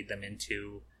that made them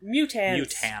into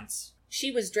mutants.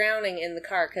 She was drowning in the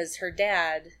car because her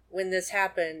dad, when this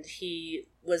happened, he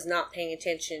was not paying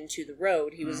attention to the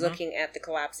road. He was looking at the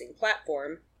collapsing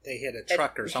platform. They hit a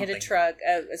truck or something. Hit a truck,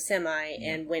 a semi,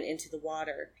 and went into the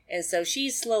water. And so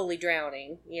she's slowly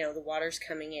drowning. The water's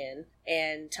coming in.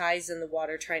 And Ty's in the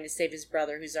water trying to save his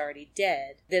brother who's already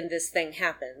dead. Then this thing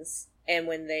happens. And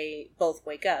when they both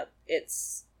wake up,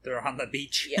 they're on the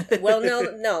beach. Yeah. Well,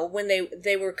 no. When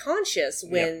they were conscious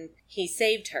when he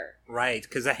saved her. Right,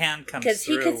 because a hand comes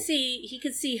through. Because he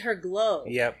could see her glow.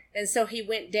 Yep. And so he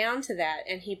went down to that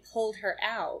and he pulled her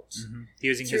out.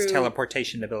 Using his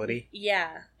teleportation ability.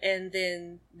 Yeah. And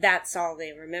then that's all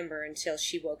they remember until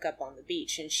she woke up on the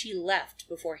beach. And she left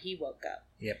before he woke up.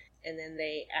 Yep. And then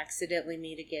they accidentally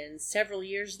meet again several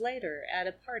years later at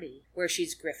a party where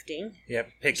she's grifting.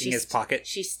 Yep, picking his pocket.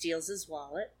 She steals his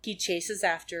wallet. He chases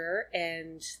after her,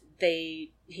 and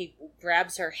he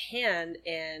grabs her hand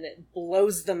and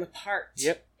blows them apart.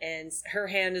 Yep. And her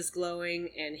hand is glowing,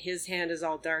 and his hand is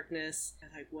all darkness.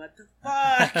 I'm like, what the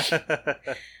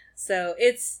fuck? So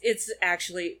it's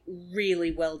actually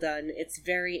really well done. It's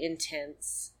very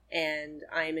intense. And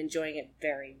I'm enjoying it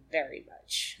very, very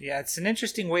much. Yeah, it's an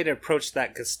interesting way to approach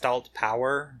that Gestalt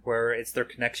power, where it's their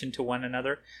connection to one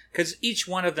another. Because each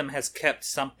one of them has kept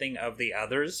something of the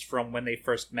others from when they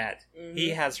first met.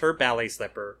 He has her ballet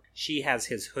slipper. She has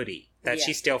his hoodie that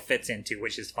she still fits into,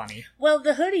 which is funny. Well,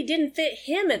 the hoodie didn't fit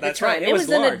him at the time. Right. It was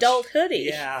an adult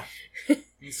hoodie. Yeah.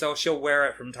 And so she'll wear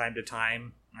it from time to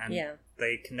time. And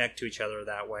they connect to each other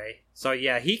that way. So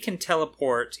yeah, he can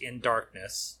teleport in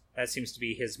darkness. That seems to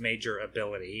be his major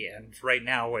ability, and right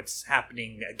now it's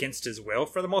happening against his will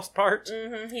for the most part.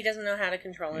 He doesn't know how to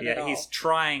control it at all. Yeah, he's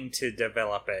trying to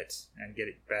develop it and get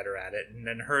it better at it, and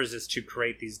then hers is to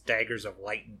create these daggers of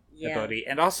light ability.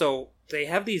 And also, they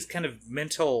have these kind of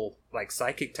mental, like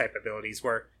psychic type abilities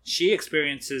where she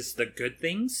experiences the good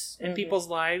things in people's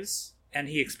lives, and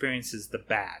he experiences the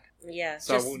bad. Yeah,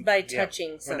 so just by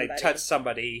touching somebody. When they touch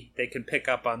somebody, they can pick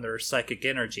up on their psychic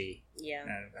energy. Yeah.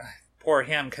 And, poor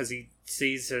him, because he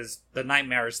sees the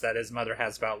nightmares that his mother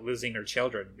has about losing her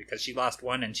children, because she lost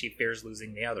one and she fears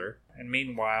losing the other. And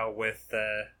meanwhile, with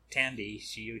Tandy,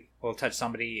 she will touch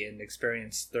somebody and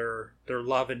experience their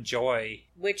love and joy.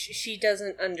 Which she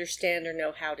doesn't understand or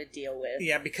know how to deal with.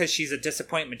 Yeah, because she's a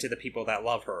disappointment to the people that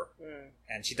love her.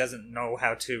 And she doesn't know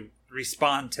how to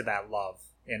respond to that love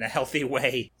in a healthy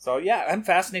way. So yeah, I'm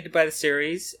fascinated by the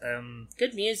series.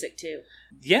 Good music, too.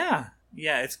 Yeah,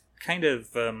 it's kind of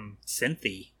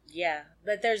synthy. Yeah,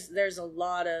 but there's a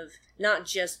lot of not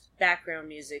just background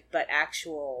music, but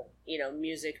actual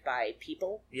music by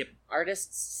people. Yep.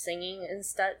 Artists singing and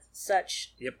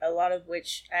such. Yep. A lot of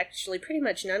which actually pretty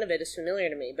much none of it is familiar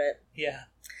to me, but yeah,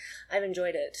 I've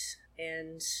enjoyed it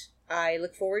and I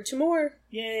look forward to more.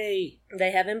 Yay!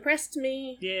 They have impressed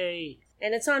me. Yay!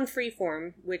 And it's on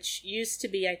Freeform, which used to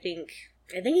be, I think,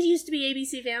 I think it used to be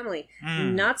ABC Family.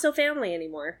 Not so family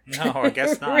anymore. No, I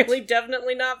guess not. Really,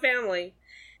 definitely not family.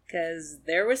 Because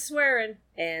there was swearing,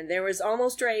 and there was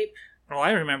almost rape. Well,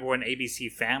 I remember when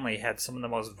ABC Family had some of the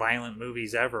most violent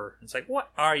movies ever. It's like,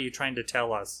 what are you trying to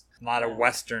tell us? A lot of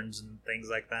westerns and things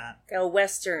like that. Oh,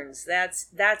 westerns. That's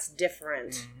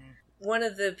different. Mm-hmm. One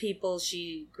of the people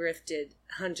she grifted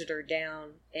hunted her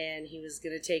down, and he was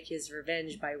going to take his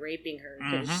revenge by raping her.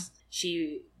 Because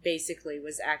she basically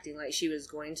was acting like she was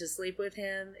going to sleep with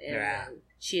him, and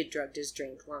she had drugged his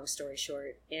drink, long story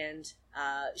short. And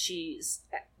she,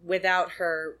 without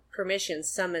her permission,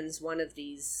 summons one of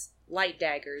these light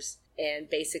daggers, and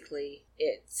basically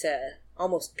it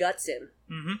almost guts him.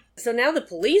 Mm-hmm. So now the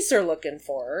police are looking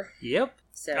for her. Yep.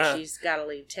 So she's got to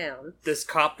leave town. This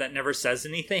cop that never says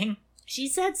anything? She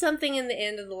said something in the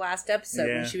end of the last episode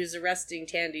when she was arresting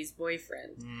Tandy's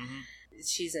boyfriend. Mm-hmm.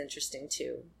 She's interesting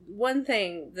too. One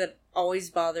thing that always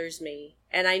bothers me,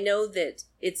 and I know that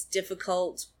it's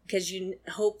difficult because you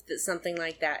hope that something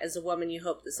like that, as a woman, you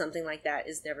hope that something like that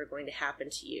is never going to happen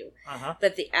to you.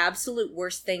 But the absolute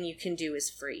worst thing you can do is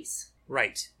freeze.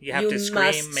 Right. You have to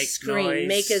scream, make noise.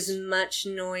 Make as much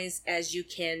noise as you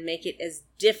can. Make it as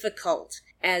difficult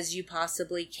as you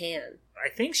possibly can. I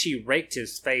think she raked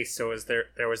his face, so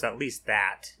there was at least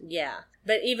that. Yeah.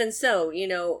 But even so,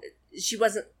 she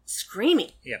wasn't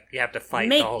screaming. Yep, you have to fight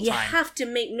the whole time. You have to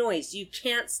make noise. You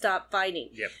can't stop fighting.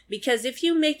 Yep. Because if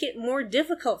you make it more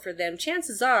difficult for them,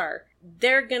 chances are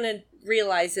they're going to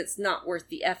realize it's not worth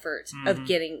the effort of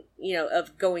getting,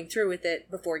 of going through with it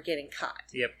before getting caught.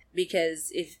 Yep.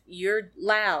 Because if you're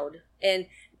loud, and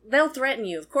they'll threaten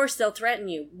you. Of course they'll threaten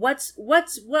you. What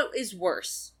is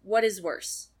worse? What is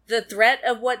worse? The threat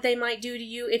of what they might do to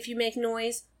you if you make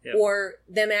noise, or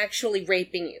them actually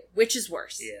raping you? Which is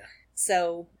worse? Yeah.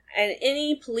 So, and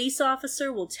any police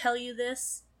officer will tell you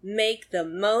this, make the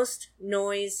most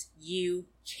noise you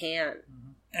can.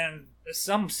 And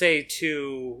some say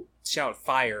to shout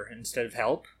fire instead of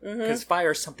help, because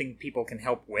fire is something people can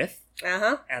help with,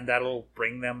 and that'll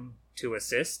bring them to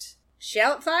assist.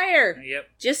 Shout fire! Yep.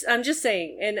 I'm just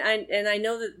saying, and I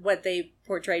know that what they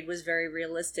portrayed was very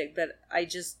realistic, but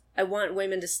I want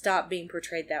women to stop being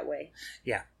portrayed that way.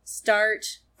 Yeah.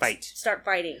 Start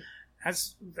fighting.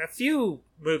 That's a few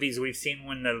movies we've seen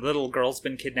when the little girl's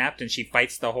been kidnapped and she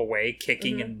fights the whole way,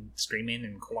 kicking and screaming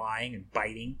and clawing and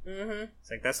biting.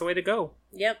 It's like, that's the way to go.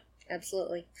 Yep,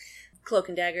 absolutely. Cloak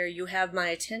and Dagger, you have my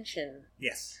attention.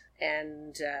 Yes.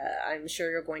 And I'm sure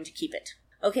you're going to keep it.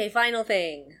 Okay, final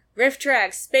thing. Riff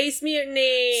Tracks, Space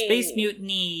Mutiny! Space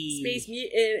Mutiny!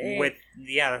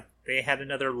 They had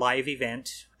another live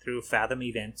event through Fathom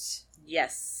Events.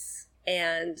 Yes.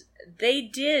 And they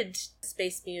did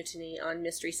Space Mutiny on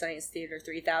Mystery Science Theater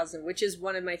 3000, which is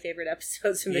one of my favorite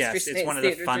episodes of Mystery Science Theater 3000. Yes, it's one of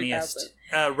the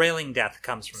funniest. Railing death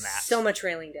comes from that. So much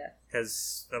railing death.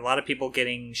 Because a lot of people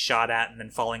getting shot at and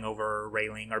then falling over a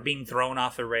railing, or being thrown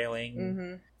off a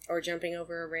railing. Or jumping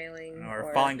over a railing.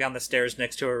 Or falling down the stairs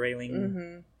next to a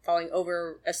railing. Falling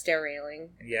over a stair railing.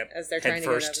 Yep. As they're trying to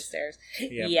get up the stairs.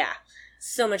 Yep. Yeah.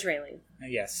 So much railing.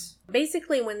 Yes.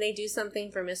 Basically, when they do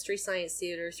something for Mystery Science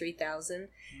Theater 3000,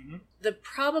 the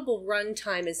probable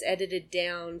runtime is edited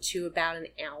down to about an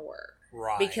hour.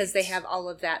 Right. Because they have all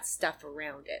of that stuff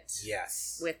around it.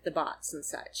 Yes. With the bots and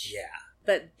such. Yeah.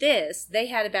 But this, they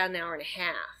had about an hour and a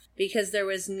half. Because there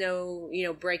was no,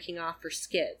 breaking off for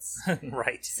skits.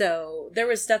 Right. So there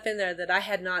was stuff in there that I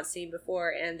had not seen before,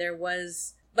 and there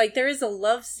is a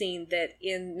love scene that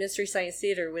in Mystery Science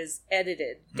Theater was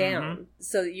edited down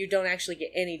so that you don't actually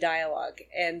get any dialogue.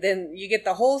 And then you get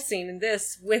the whole scene in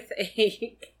this with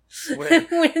a...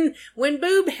 when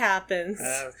boob happens,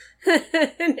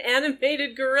 an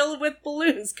animated gorilla with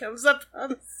balloons comes up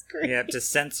on the screen. You have to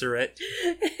censor it.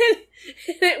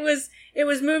 And it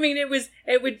was moving. It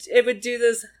would do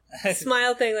this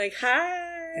smile thing like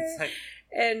hi,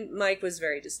 and Mike was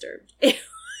very disturbed.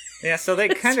 Yeah, so they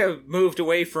kind of moved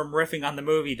away from riffing on the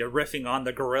movie to riffing on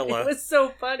the gorilla. It was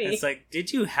so funny. It's like,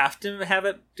 did you have to have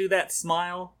it do that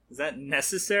smile? Is that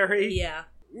necessary? Yeah.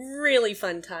 Really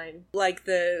fun time. Like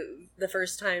the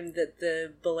first time that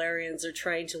the Balerians are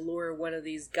trying to lure one of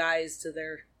these guys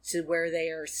to where they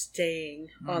are staying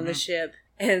on the ship,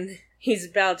 and he's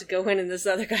about to go in, and this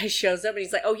other guy shows up, and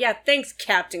he's like, "Oh yeah, thanks,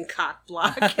 Captain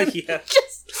Cockblock." Yeah.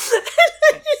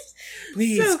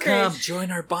 Please so come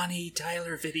join our Bonnie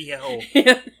Tyler video.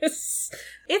 Yes.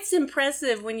 It's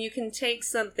impressive when you can take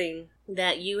something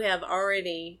that you have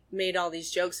already made all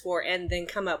these jokes for and then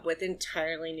come up with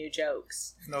entirely new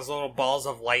jokes. Those little balls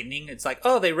of lightning, it's like,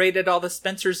 oh, they rated all the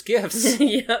Spencer's gifts.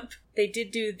 Yep. They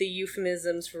did do the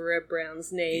euphemisms for Reb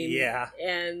Brown's name. Yeah.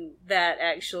 And that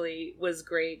actually was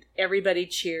great. Everybody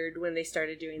cheered when they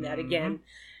started doing that again.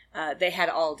 They had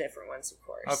all different ones, of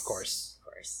course. Of course.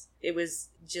 It was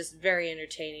just very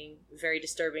entertaining, very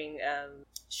disturbing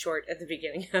short at the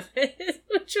beginning of it,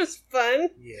 which was fun.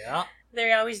 Yeah.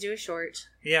 They always do a short.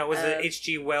 Yeah, was it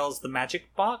H.G. Wells' The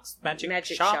Magic Box? Magic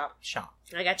Shop?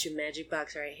 I got your magic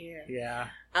box right here. Yeah.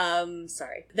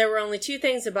 Sorry. There were only two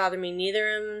things that bothered me.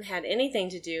 Neither of them had anything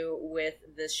to do with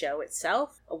the show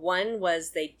itself. One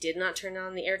was they did not turn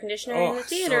on the air conditioner in the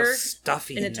theater so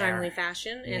stuffy in a there. timely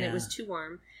fashion, and it was too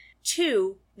warm.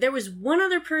 Two, there was one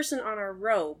other person on our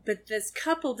row, but this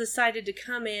couple decided to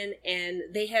come in and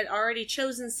they had already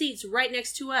chosen seats right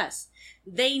next to us.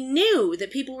 They knew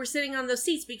that people were sitting on those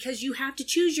seats because you have to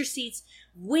choose your seats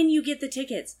when you get the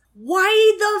tickets.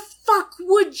 Why the fuck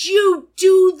would you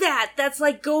do that? That's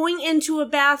like going into a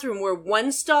bathroom where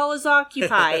one stall is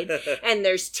occupied and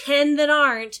there's 10 that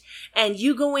aren't, and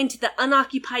you go into the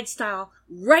unoccupied stall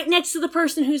right next to the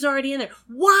person who's already in there.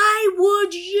 Why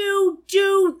would you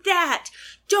do that?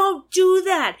 Don't do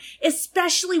that.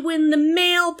 Especially when the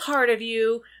male part of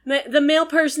you, the male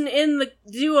person in the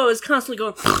duo is constantly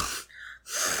going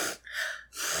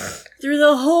through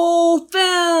the whole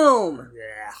film.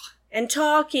 Yeah. And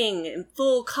talking in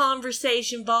full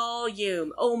conversation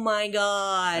volume. Oh my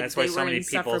god. That's why so many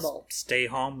insufferable. people stay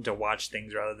home to watch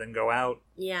things rather than go out.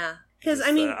 Yeah. Because,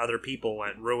 I mean, other people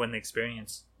ruin the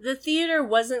experience. the theater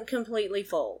wasn't completely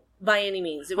full by any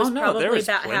means. It was probably there was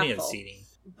about plenty half of full. seating.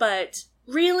 But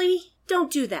really,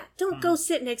 don't do that. Don't go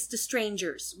sit next to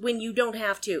strangers when you don't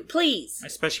have to. Please.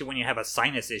 Especially when you have a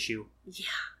sinus issue. Yeah,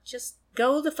 just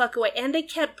go the fuck away. And they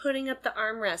kept putting up the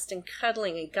armrest and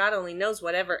cuddling and God only knows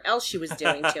whatever else she was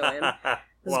doing to him. It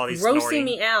was While he's grossing snoring.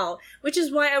 me out, which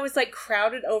is why I was like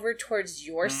crowded over towards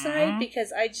your side,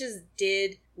 because I just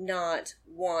did not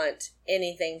want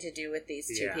anything to do with these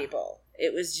two people.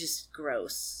 It was just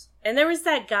gross. And there was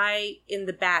that guy in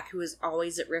the back who was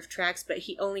always at riff tracks, but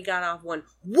he only got off one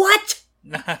 "what"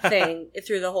 thing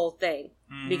through the whole thing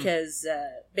because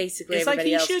basically it's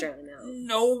everybody like else should drowned out.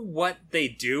 know what they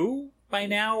do by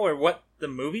now, or what the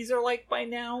movies are like by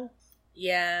now.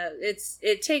 Yeah,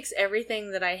 it takes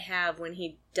everything that I have when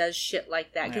he does shit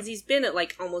like that, because he's been at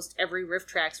like almost every riff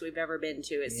tracks we've ever been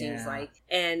to, it seems like,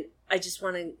 and I just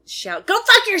want to shout, "Go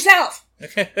fuck yourself!"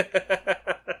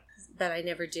 But I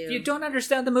never do. If you don't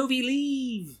understand the movie,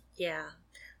 leave. Yeah.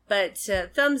 But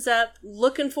thumbs up.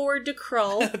 Looking forward to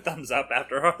Krull. Thumbs up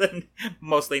after all, then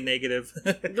mostly negative.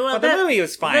 Well, the movie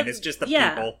was fine. It's just the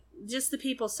people. Just the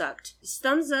people sucked.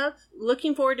 Thumbs up.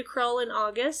 Looking forward to Krull in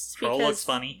August. Krull because looks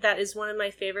funny. That is one of my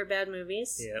favorite bad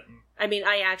movies. Yep. I mean,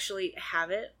 I actually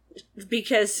have it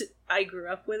because I grew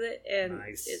up with it, and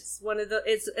it's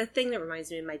a thing that reminds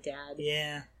me of my dad.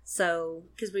 Yeah. So,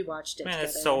 because we watched it together.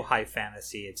 It's so high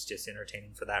fantasy, it's just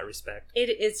entertaining for that respect.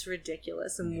 It's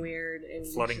ridiculous and weird. And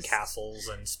floating castles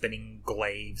and spinning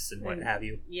glaives and what have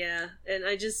you. Yeah, and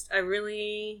I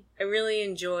really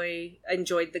enjoyed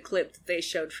the clip that they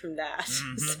showed from that.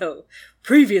 Mm-hmm. So,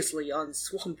 previously on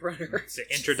Swamp Runner. It's the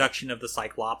introduction of the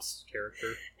Cyclops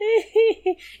character.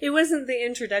 It wasn't the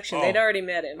introduction. They'd already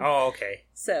met him. Oh, okay.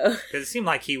 So, because it seemed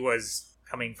like he was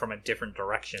coming from a different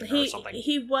direction or something.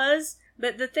 He was,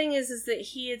 but the thing is that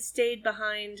he had stayed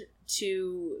behind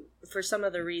for some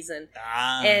other reason,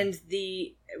 and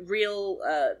the real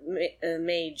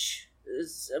mage,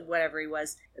 whatever he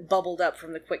was, bubbled up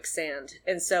from the quicksand,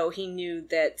 and so he knew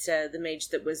that the mage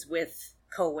that was with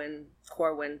Corwin,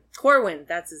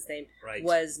 that's his name, right,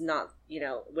 was not,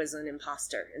 was an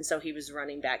imposter, and so he was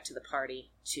running back to the party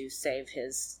to save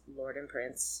his lord and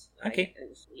prince. Okay.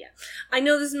 I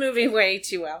know this movie way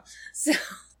too well,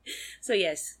 so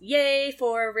yes, yay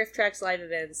for Riff Tracks live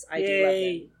events. I do love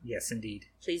them. Yes, indeed.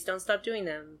 Please don't stop doing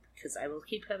them, because I will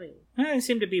keep coming. They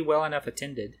seem to be well enough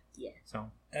attended. Yeah.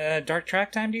 So, dark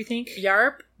track time, do you think?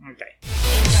 Yarp. Okay.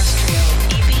 Industrial,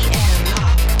 EBM,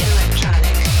 pop,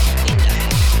 electronic,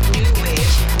 indie, new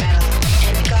wave, metal,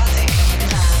 and gothic,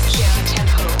 lounge, down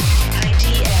tempo,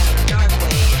 IDM, dark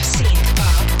wave, synth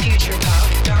pop, future pop,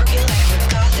 dark electric,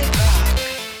 gothic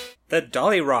rock. The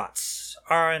Dolly Rots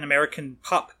are an American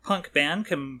pop-punk band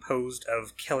composed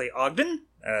of Kelly Ogden,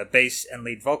 bass and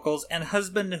lead vocals, and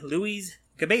husband Luis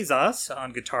Cabezas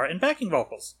on guitar and backing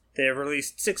vocals. They have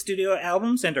released 6 studio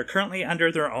albums and are currently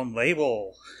under their own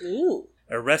label. Ooh.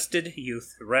 Arrested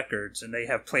Youth Records, and they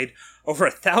have played over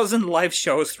 1,000 live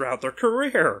shows throughout their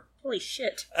career. Holy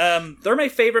shit. They're my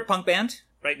favorite punk band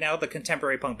right now, the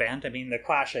contemporary punk band. I mean, The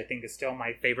Clash, I think, is still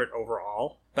my favorite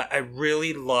overall. But I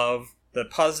really love the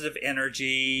positive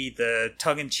energy, the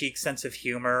tongue-in-cheek sense of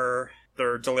humor,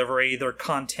 their delivery, their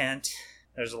content.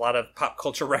 There's a lot of pop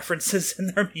culture references in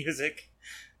their music.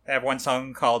 They have one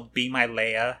song called Be My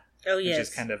Leia. Oh, yes. Which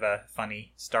is kind of a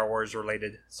funny Star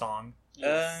Wars-related song.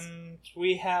 Yes.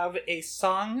 We have a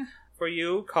song for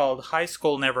you called High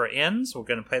School Never Ends. We're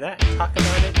going to play that and talk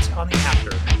about it on the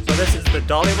after. So this is the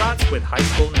Dolly Rots with High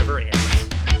School Never Ends.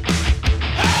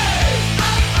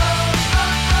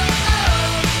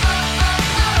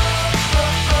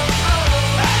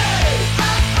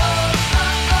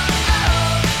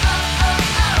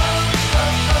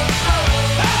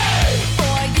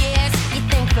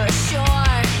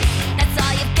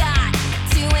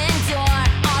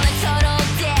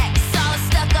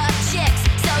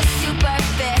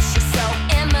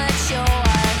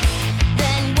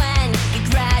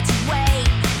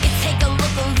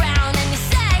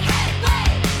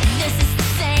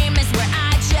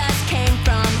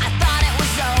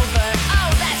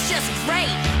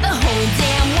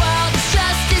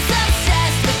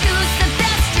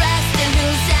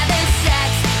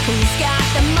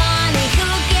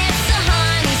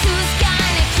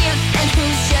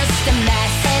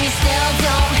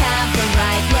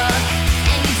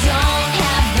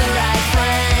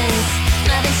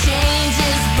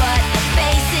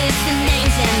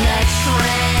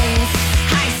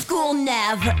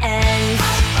 Never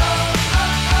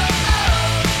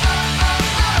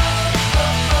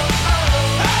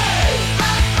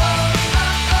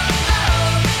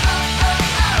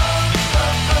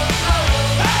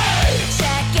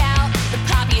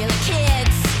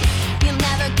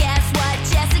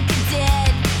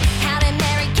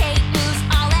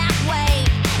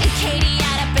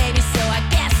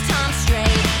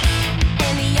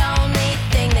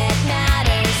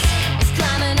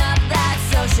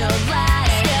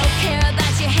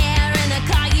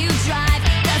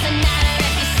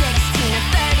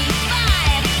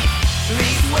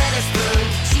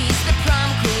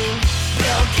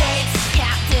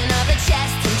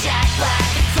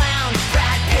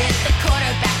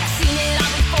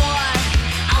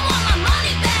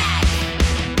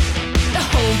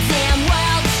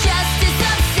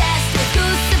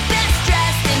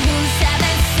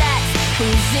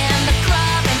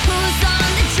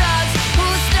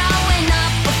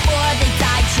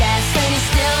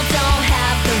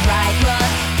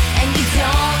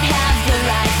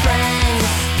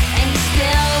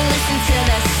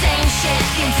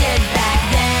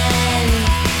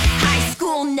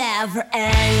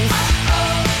ends.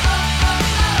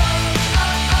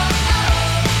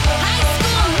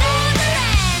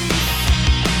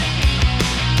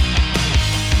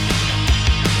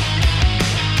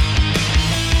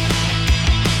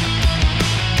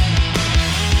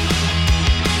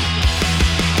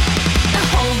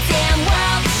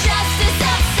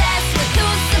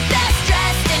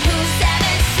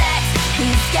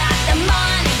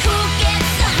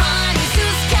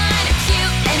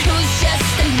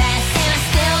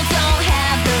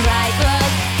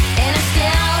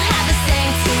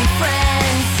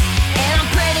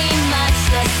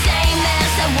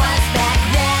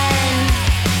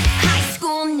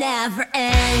 Never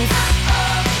ends.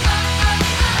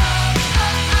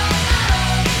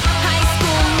 High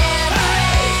school never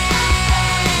ends.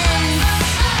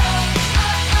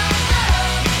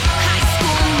 High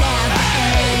school never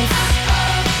ends.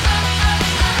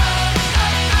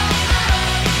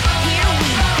 Here we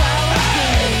go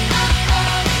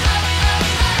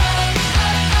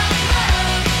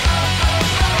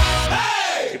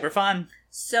again. Super fun.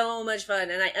 So much fun,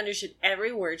 and I understood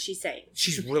every word she sang.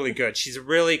 She's really good. She's a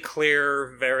really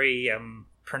clear, very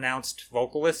pronounced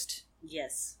vocalist.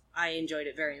 Yes, I enjoyed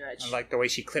it very much. I like the way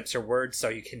she clips her words so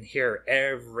you can hear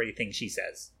everything she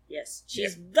says. Yes,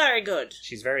 she's very good.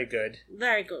 She's very good.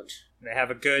 Very good. They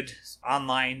have a good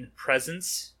online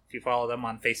presence. If you follow them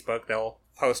on Facebook, they'll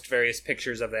post various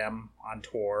pictures of them on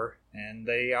tour. And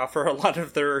they offer a lot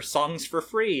of their songs for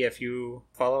free if you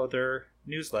follow their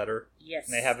newsletter. Yes.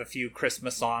 And they have a few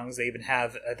Christmas songs. They even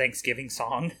have a Thanksgiving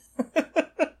song.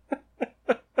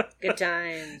 Good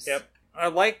times. Yep. I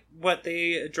like what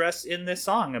they address in this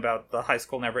song about the high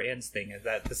school never ends thing. Is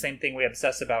that the same thing we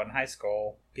obsess about in high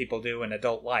school, people do in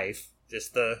adult life.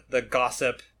 Just the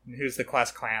gossip who's the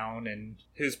class clown and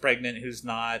who's pregnant, who's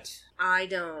not. I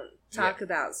don't talk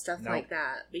about stuff like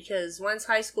that, because once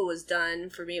high school was done,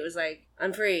 for me it was like,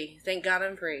 I'm free. Thank God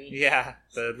I'm free. Yeah,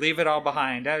 the leave it all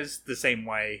behind. I was the same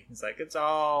way. It's like, it's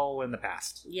all in the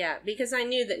past. Yeah, because I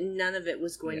knew that none of it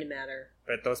was going to matter.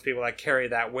 But those people that carry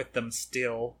that with them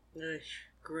still. Ugh,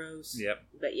 gross. Yep.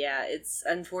 But yeah, it's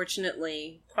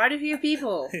unfortunately quite a few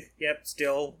people. Yep,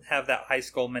 still have that high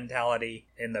school mentality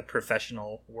in the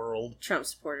professional world. Trump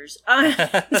supporters. I'm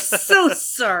so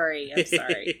sorry. I'm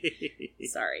sorry.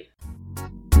 Sorry.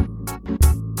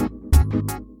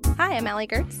 Hi, I'm Allie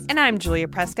Gertz. And I'm Julia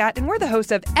Prescott, and we're the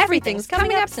hosts of Everything's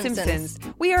Coming Up Simpsons.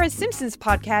 We are a Simpsons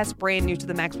podcast brand new to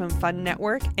the Maximum Fun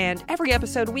Network, and every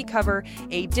episode we cover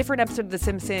a different episode of The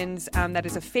Simpsons that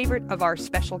is a favorite of our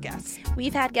special guests.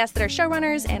 We've had guests that are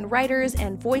showrunners and writers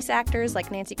and voice actors like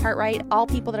Nancy Cartwright, all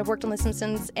people that have worked on The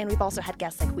Simpsons, and we've also had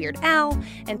guests like Weird Al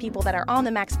and people that are on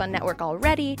the Max Fun Network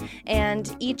already,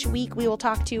 and each week we will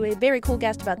talk to a very cool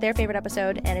guest about their favorite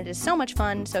episode, and it is so much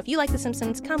fun. So if you like The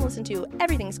Simpsons, come listen to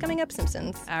Everything's Coming Up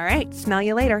Simpsons. All right, smell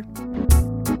you later.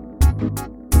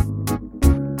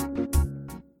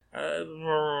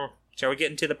 Shall we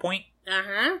get into the point?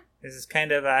 Uh-huh. This is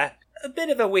kind of a bit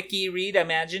of a wiki read, I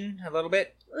imagine, a little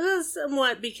bit.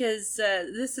 Somewhat, because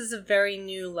this is a very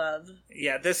new love.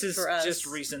 Yeah, this is for us. Just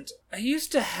recent. I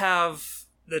used to have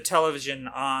the television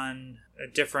on a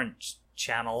different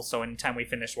channel, so anytime we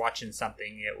finished watching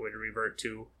something, it would revert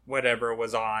to whatever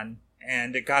was on,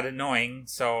 and it got annoying,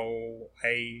 so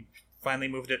I finally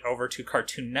moved it over to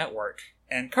Cartoon Network.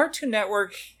 And Cartoon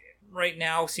Network right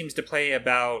now seems to play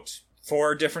about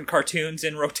 4 different cartoons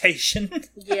in rotation.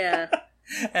 Yeah.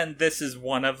 And this is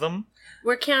one of them.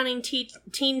 We're counting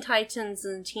Teen Titans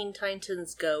and Teen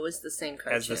Titans Go as the same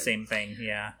cartoon. As the same thing,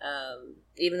 yeah.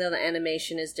 Even though the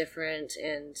animation is different,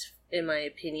 and in my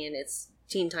opinion,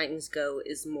 Teen Titans Go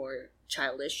is more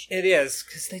childish. It is,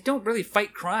 because they don't really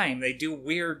fight crime. They do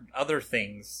weird other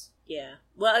things. Yeah.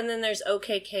 Well, and then there's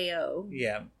OKKO.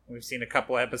 Yeah, we've seen a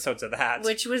couple episodes of that.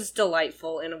 Which was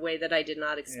delightful in a way that I did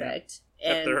not expect.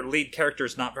 Yeah. And their lead character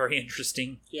is not very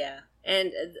interesting. Yeah.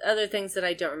 And other things that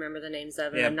I don't remember the names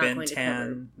of, and I'm not Ben going 10. to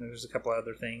cover. There's a couple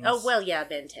other things. Oh, well, yeah,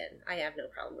 Ben 10. I have no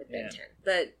problem with Ben 10.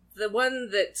 But the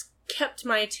one that kept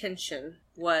my attention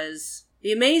was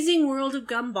The Amazing World of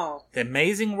Gumball. The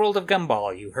Amazing World of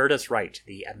Gumball. You heard us right.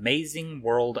 The Amazing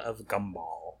World of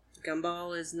Gumball.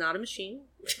 Gumball is not a machine.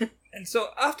 And so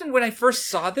often when I first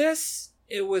saw this,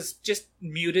 it was just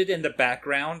muted in the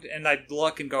background, and I'd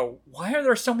look and go, why are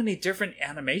there so many different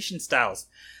animation styles?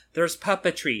 There's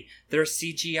puppetry, there's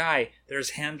CGI,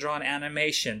 there's hand-drawn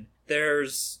animation,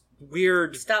 there's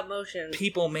weird stop motion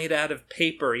people made out of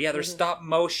paper. Yeah, there's stop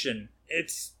motion.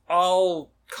 It's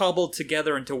all cobbled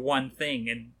together into one thing,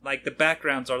 and like the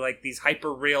backgrounds are like these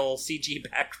hyper-real CG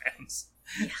backgrounds.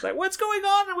 Yeah. It's like, what's going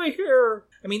on over here?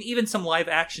 I mean, even some live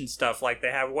action stuff, like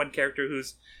they have one character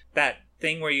who's that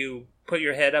thing where you put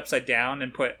your head upside down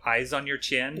and put eyes on your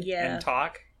chin and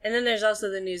talk. And then there's also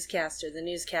the newscaster. The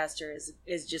newscaster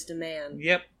is just a man.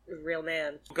 Yep. A real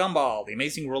man. Gumball, The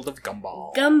Amazing World of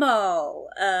Gumball. Gumball.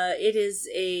 It is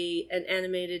an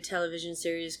animated television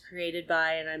series created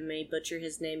by, and I may butcher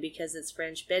his name because it's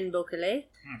French, Ben Bocquelet.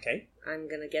 Okay. I'm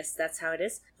going to guess that's how it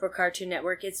is. For Cartoon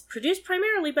Network. It's produced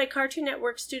primarily by Cartoon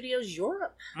Network Studios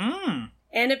Europe.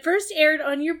 And it first aired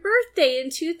on your birthday in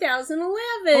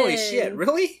 2011. Holy shit,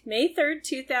 really? May 3rd,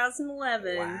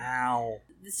 2011. Wow.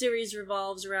 The series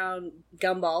revolves around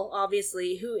Gumball,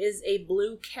 obviously, who is a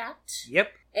blue cat.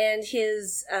 Yep. And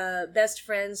his best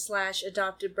friend /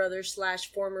 adopted brother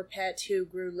 / former pet who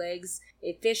grew legs,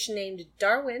 a fish named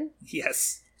Darwin.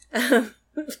 Yes.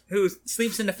 Who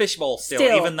sleeps in a fishbowl still,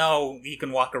 even though he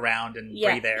can walk around and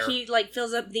breathe air. He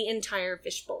fills up the entire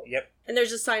fishbowl. Yep. And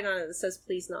there's a sign on it that says,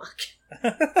 please knock.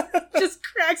 Just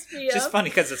cracks me up. Just funny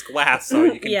because it's glass, so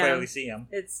you can clearly see him.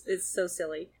 It's so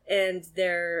silly. And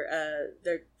they're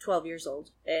 12 years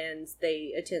old, and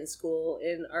they attend school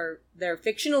in their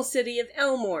fictional city of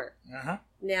Elmore. Uh-huh.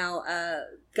 Now,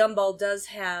 Gumball does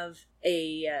have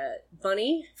a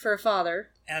bunny for a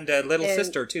father. And a little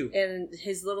sister, too. And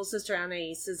his little sister,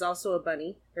 Anais, is also a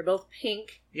bunny. They're both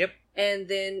pink. Yep. And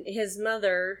then his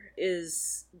mother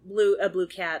is a blue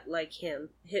cat like him.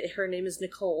 Her name is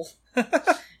Nicole.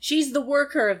 She's the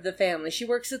worker of the family. She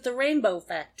works at the Rainbow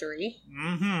Factory.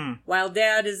 Mm-hmm. While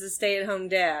Dad is a stay-at-home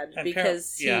dad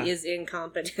because he is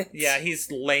incompetent. Yeah, he's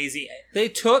lazy. They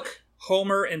took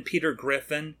Homer and Peter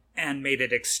Griffin and made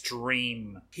it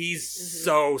extreme. He's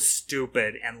so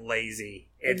stupid and lazy.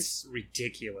 It's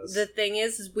ridiculous. The thing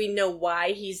is we know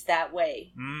why he's that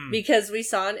way. Because we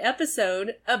saw an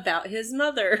episode about his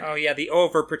mother. Oh yeah, the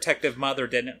overprotective mother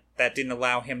didn't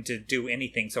allow him to do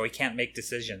anything, so he can't make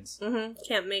decisions.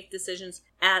 Can't make decisions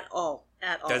at all.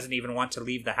 At all. Doesn't even want to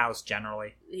leave the house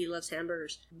generally. He loves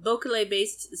hamburgers. Bokele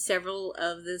based several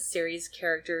of the series'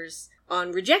 characters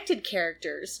on rejected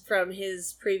characters from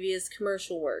his previous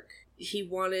commercial work. He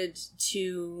wanted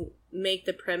to make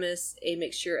the premise a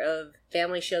mixture of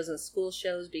family shows and school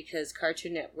shows because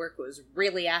Cartoon Network was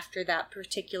really after that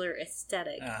particular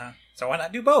aesthetic. So why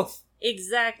not do both?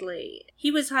 Exactly. He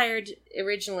was hired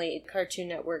originally at Cartoon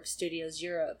Network Studios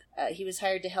Europe. He was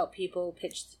hired to help people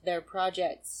pitch their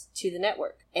projects to the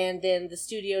network. And then the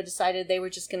studio decided they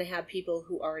were just going to have people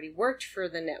who already worked for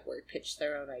the network pitch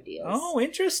their own ideas. Oh,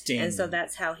 interesting. And so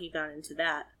that's how he got into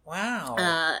that. Wow.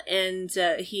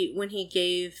 When he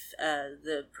gave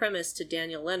the premise to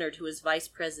Daniel Leonard, who was vice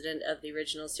president of the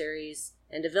original series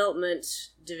and development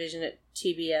division at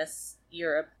TBS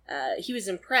Europe, he was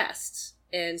impressed.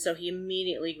 And so he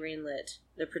immediately greenlit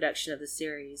the production of the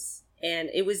series. And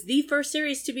it was the first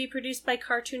series to be produced by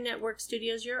Cartoon Network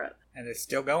Studios Europe. And it's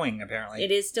still going, apparently.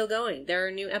 It is still going. There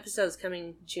are new episodes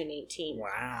coming June 18.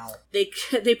 Wow.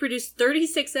 They produced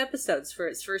 36 episodes for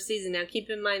its first season. Now, keep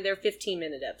in mind, they're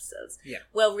 15-minute episodes. Yeah.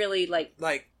 Well, really, like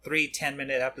 3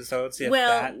 10-minute episodes, if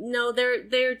well, that. no,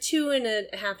 they're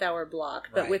 2.5-hour block,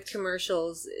 but Right. with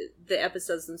commercials, the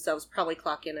episodes themselves probably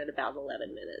clock in at about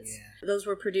 11 minutes. Yeah. Those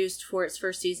were produced for its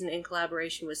first season in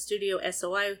collaboration with Studio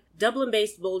SOI,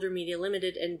 Dublin-based Boulder Media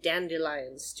Limited, and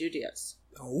Dandelion Studios.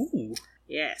 Oh.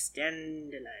 Yes,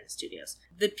 Dandelion Studios.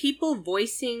 The people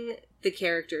voicing the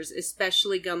characters,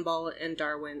 especially Gumball and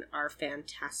Darwin, are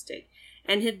fantastic.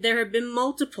 And there have been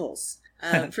multiples.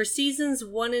 For seasons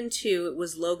 1 and 2, it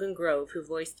was Logan Grove who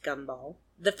voiced Gumball.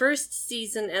 The first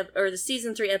season, the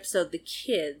season 3 episode, The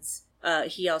Kids,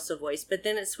 he also voiced. But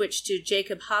then it switched to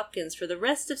Jacob Hopkins for the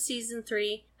rest of season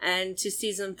 3 and to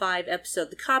season 5 episode,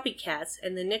 The Copycats.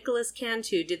 And then Nicholas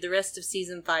Cantu did the rest of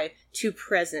season 5 to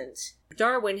present.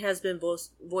 Darwin has been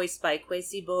voiced by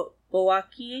Kwesi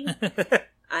Boaki.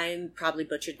 I probably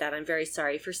butchered that. I'm very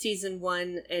sorry. For season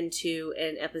 1 and 2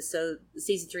 and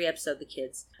season 3 episode, The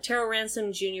Kids. Terrell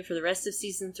Ransom Jr. for the rest of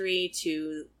season 3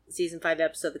 to season 5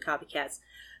 episode, The Copycats.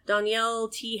 Danielle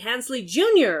T. Hansley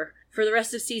Jr. for the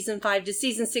rest of season 5 to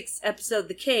season 6 episode,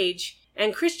 The Cage.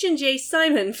 And Christian J.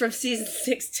 Simon from season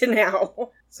 6 to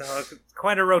now. So,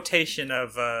 quite a rotation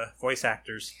of voice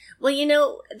actors.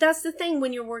 Well, that's the thing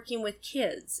when you're working with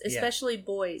kids, especially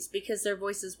boys, because their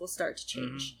voices will start to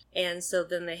change. And so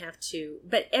then they have to...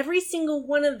 But every single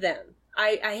one of them,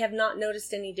 I have not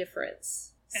noticed any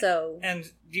difference. So...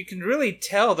 And you can really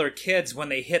tell they're kids when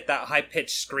they hit that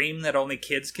high-pitched scream that only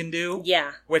kids can do.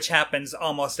 Yeah. Which happens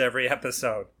almost every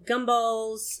episode.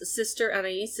 Gumball's sister,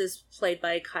 Anais, is played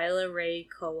by Kyla Ray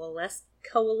Kowalewski.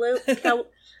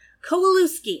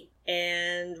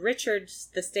 And Richard,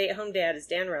 the stay-at-home dad, is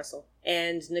Dan Russell.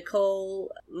 And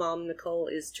Mom Nicole,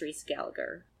 is Teresa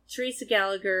Gallagher. Teresa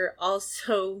Gallagher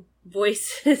also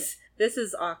voices, this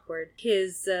is awkward,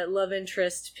 his love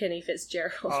interest, Penny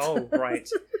Fitzgerald. Oh, right.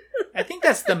 I think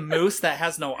that's the moose that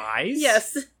has no eyes?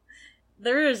 Yes.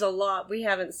 There is a lot we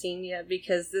haven't seen yet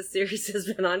because this series has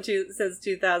been on since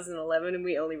 2011 and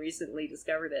we only recently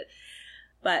discovered it.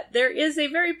 But there is a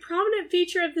very prominent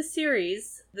feature of the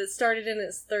series that started in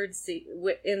its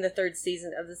in the third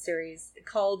season of the series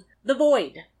called The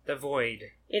Void. The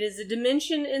Void. It is a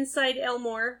dimension inside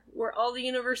Elmore where all the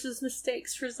universe's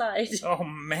mistakes reside. Oh,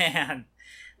 man.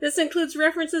 This includes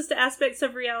references to aspects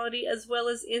of reality as well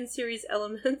as in-series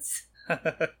elements.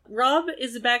 Rob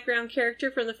is a background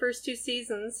character from the first 2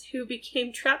 seasons who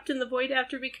became trapped in the void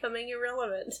after becoming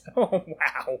irrelevant. Oh,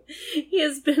 wow. He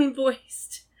has been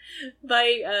voiced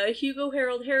by Hugo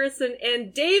Harold Harrison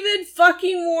and David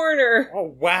fucking Warner.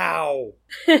 Oh, wow.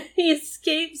 He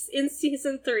escapes in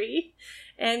season 3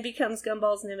 and becomes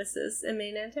Gumball's nemesis and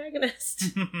main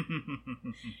antagonist.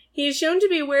 He is shown to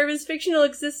be aware of his fictional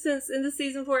existence in the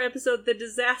season 4 episode The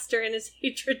Disaster, and his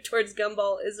hatred towards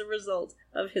Gumball is a result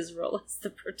of his role as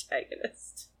the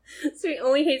protagonist. So he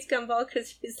only hates Gumball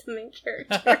because he's the main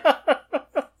character.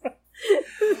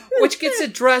 Which gets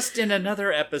addressed in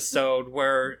another episode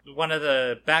where one of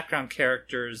the background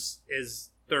characters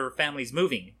is their family's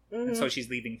moving, and so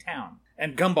she's leaving town.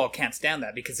 And Gumball can't stand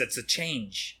that because it's a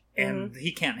change, and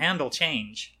he can't handle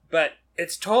change. But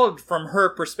it's told from her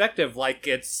perspective like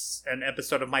it's an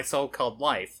episode of My So-Called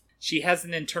Life. She has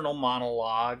an internal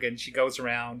monologue, and she goes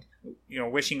around,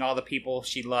 wishing all the people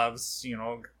she loves,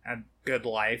 and good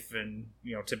life and,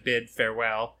 to bid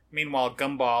farewell. Meanwhile,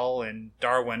 Gumball and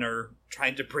Darwin are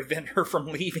trying to prevent her from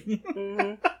leaving.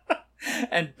 Mm-hmm.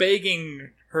 And begging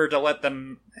her to let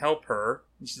them help her.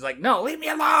 And she's like, no, leave me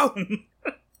alone!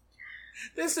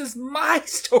 This is my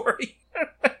story!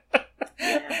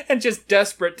 And just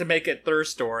desperate to make it their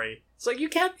story. It's like, you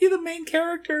can't be the main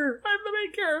character! I'm the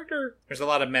main character! There's a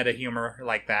lot of meta humor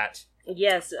like that.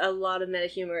 Yes, a lot of meta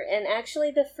humor. And actually,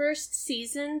 the first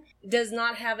season does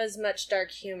not have as much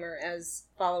dark humor as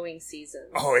following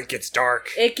seasons. Oh, it gets dark.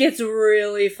 It gets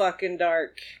really fucking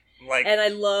dark. And I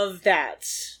love that.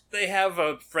 They have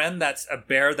a friend that's a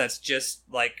bear that's just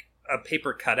like a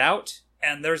paper cutout.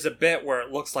 And there's a bit where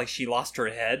it looks like she lost her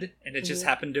head. And it just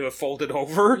happened to have folded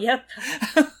over. Yep.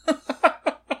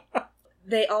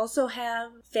 They also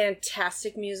have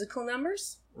fantastic musical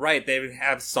numbers. Right, they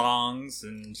have songs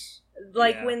and...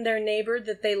 Like when their neighbor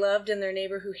that they loved and their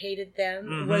neighbor who hated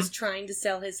them was trying to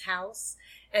sell his house.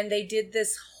 And they did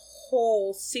this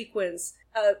whole sequence,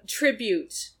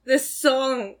 tribute, this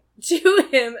song to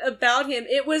him, about him.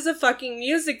 It was a fucking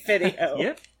music video.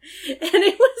 Yep. And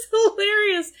it was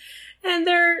hilarious. And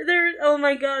oh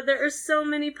my god, there are so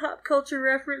many pop culture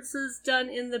references done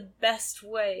in the best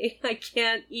way. I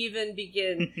can't even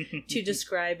begin to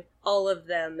describe all of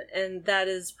them. And that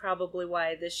is probably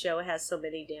why this show has so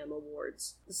many damn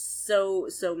awards. So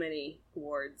many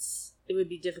awards. It would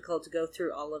be difficult to go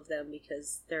through all of them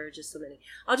because there are just so many.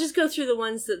 I'll just go through the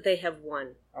ones that they have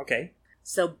won. Okay.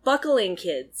 So, Buckle In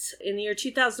Kids. In the year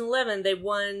 2011, they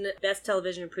won Best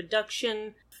Television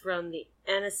Production from the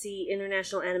Annecy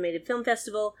International Animated Film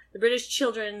Festival, the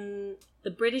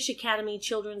British Academy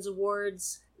Children's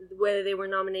Awards, where they were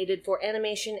nominated for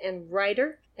animation and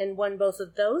writer, and won both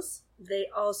of those. They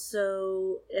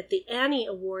also, at the Annie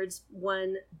Awards,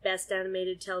 won Best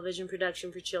Animated Television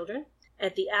Production for Children.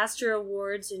 At the Astor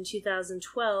Awards in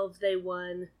 2012, they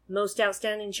won Most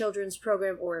Outstanding Children's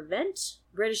Program or Event.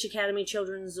 British Academy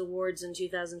Children's Awards in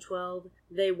 2012,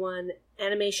 they won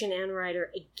Animation and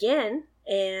Writer again.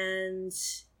 And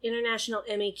International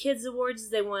Emmy Kids Awards,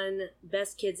 they won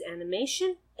Best Kids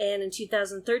Animation. And in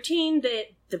 2013,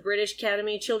 the British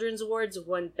Academy Children's Awards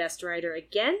won Best Writer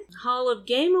again. Hall of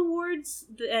Game Awards,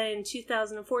 in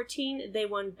 2014, they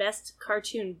won Best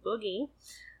Cartoon Boogie.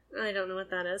 I don't know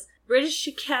what that is. British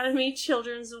Academy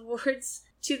Children's Awards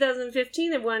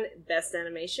 2015, they won Best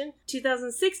Animation.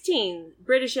 2016,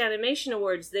 British Animation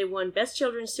Awards, they won Best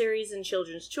Children's Series and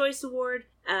Children's Choice Award.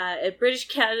 At British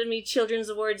Academy Children's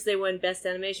Awards, they won Best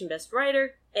Animation, Best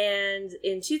Writer. And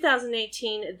in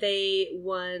 2018, they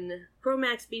won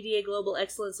Promax BDA Global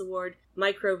Excellence Award,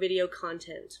 Micro Video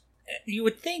Content. You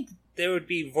would think they would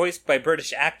be voiced by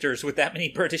British actors with that many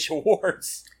British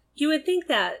awards. You would think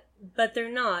that, but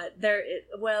they're not.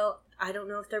 Well, I don't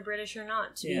know if they're British or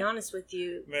not, to be honest with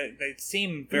you. But they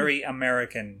seem very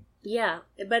American. Yeah,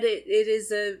 but it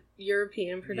is a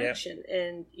European production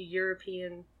and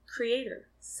European creator.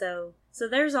 So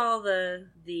there's all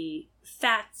the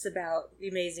facts about the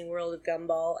amazing world of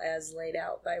Gumball as laid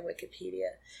out by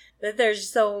Wikipedia. But there's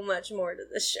so much more to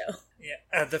this show.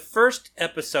 Yeah, the first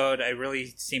episode I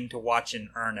really seemed to watch in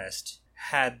earnest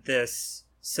had this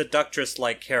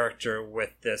seductress-like character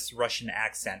with this Russian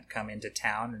accent come into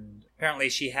town, and apparently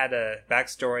she had a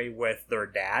backstory with their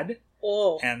dad.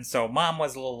 Oh. And so Mom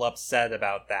was a little upset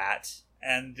about that.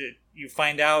 And you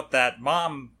find out that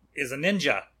Mom is a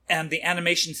ninja, and the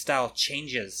animation style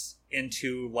changes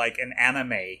into like an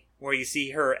anime, where you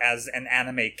see her as an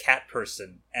anime cat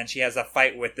person, and she has a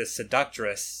fight with this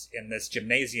seductress in this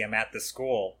gymnasium at the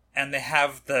school, and they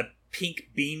have the pink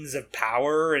beams of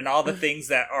power and all the things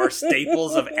that are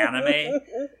staples of anime,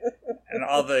 and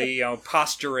all the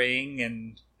posturing,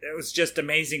 and it was just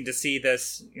amazing to see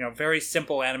this very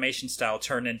simple animation style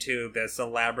turn into this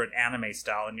elaborate anime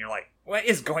style, and you're like, what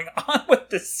is going on with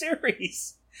this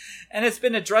series? And it's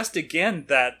been addressed again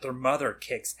that their mother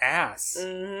kicks ass.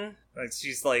 Mm-hmm. Like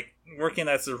she's like working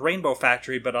at the Rainbow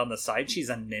Factory, but on the side she's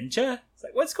a ninja. It's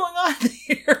like, what's going on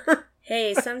here?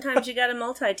 Hey, sometimes you gotta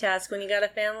multitask when you got a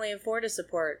family of 4 to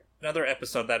support. Another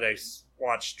episode that I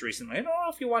watched recently, I don't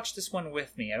know if you watched this one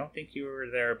with me. I don't think you were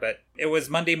there, but it was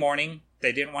Monday morning.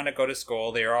 They didn't want to go to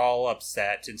school. They were all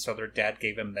upset, and so their dad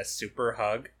gave them this super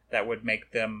hug that would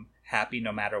make them happy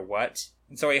no matter what.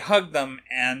 And so he hugged them,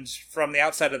 and from the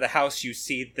outside of the house you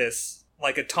see this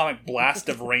like atomic blast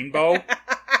of rainbow.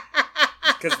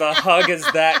 Because the hug is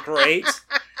that great.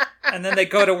 And then they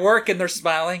go to work and they're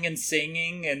smiling and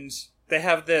singing, and they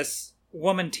have this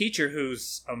woman teacher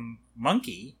who's a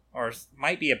monkey, or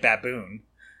might be a baboon,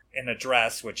 in a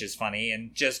dress, which is funny,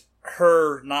 and just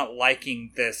her not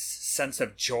liking this sense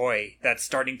of joy that's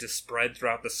starting to spread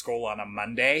throughout the school on a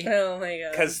Monday. Oh my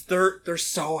god. Because they're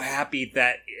so happy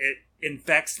that it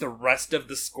infects the rest of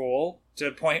the school to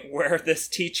the point where this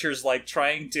teacher's like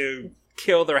trying to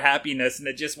kill their happiness and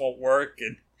it just won't work.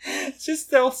 And it's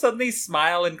just they'll suddenly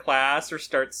smile in class or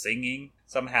start singing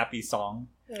some happy song.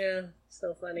 Yeah,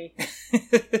 so funny.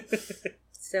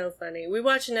 So funny. We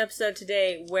watched an episode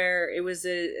today where it was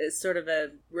a sort of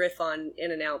a riff on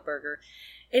In-N-Out Burger.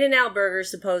 In-N-Out Burger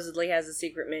supposedly has a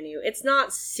secret menu. It's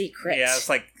not secret. Yeah, it's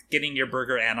like getting your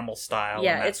burger animal style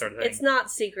and that sort of thing. It's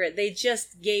not secret. They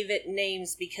just gave it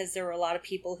names because there were a lot of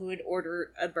people who would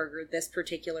order a burger this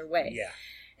particular way. Yeah.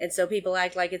 And so people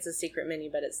act like it's a secret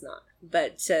menu, but it's not.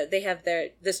 But they have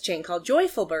this chain called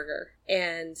Joyful Burger.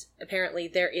 And apparently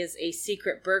there is a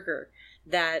secret burger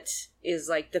that is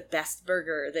like the best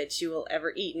burger that you will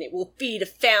ever eat. And it will feed a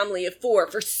family of 4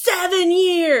 for 7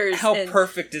 years. How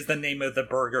perfect is the name of the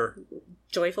burger?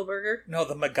 Joyful Burger? No,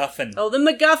 the MacGuffin. Oh, the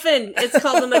MacGuffin. It's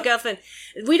called the MacGuffin.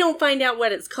 We don't find out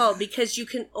what it's called because you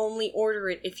can only order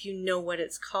it if you know what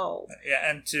it's called. Yeah,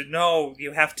 and to know,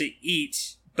 you have to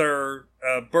eat their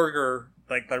burger,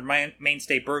 like their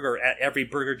mainstay burger at every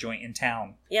burger joint in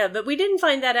town. Yeah, but we didn't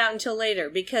find that out until later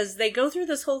because they go through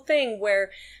this whole thing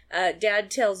where Dad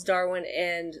tells Darwin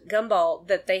and Gumball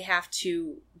that they have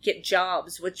to get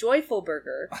jobs with Joyful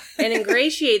Burger and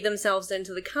ingratiate themselves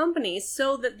into the company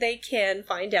so that they can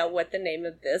find out what the name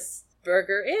of this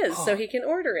burger is so he can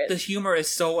order it. The humor is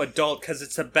so adult because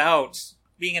it's about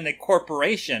being in a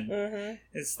corporation. Mm-hmm.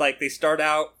 It's like they start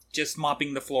out just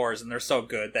mopping the floors and they're so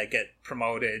good they get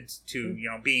promoted to,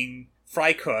 being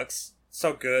fry cooks.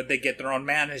 So good they get their own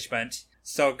management.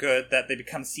 So good that they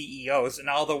become CEOs. And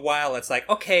all the while it's like,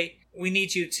 okay, we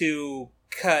need you to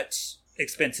cut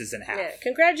expenses in half. Yeah,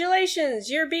 congratulations,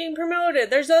 you're being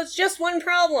promoted. There's just one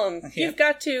problem. Yeah.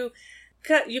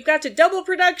 You've got to double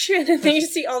production, and then you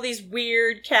see all these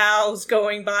weird cows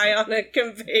going by on a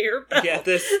conveyor belt. Yeah,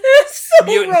 this so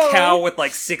mutant wrong. cow with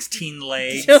like 16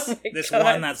 legs. Oh this God.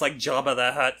 one that's like Jabba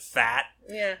the Hutt fat.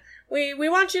 Yeah. We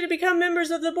want you to become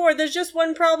members of the board. There's just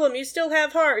one problem. You still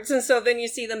have hearts. And so then you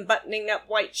see them buttoning up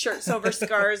white shirts over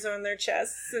scars on their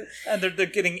chests. And they're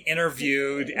getting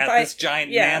interviewed at this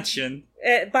giant mansion.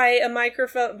 By a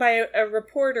microphone, by a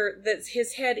reporter that's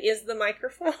his head is the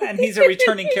microphone. And he's a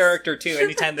returning character too.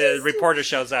 Anytime the reporter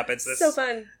shows up, it's this so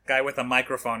fun. Guy with a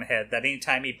microphone head that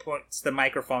anytime he puts the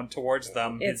microphone towards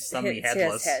them, it's suddenly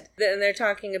headless. His head. And they're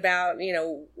talking about,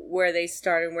 where they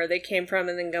started and where they came from.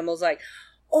 And then Gumball's like,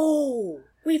 oh,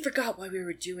 we forgot why we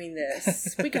were doing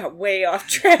this. We got way off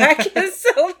track.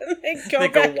 So then they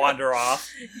go wander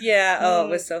off. Yeah. Oh, it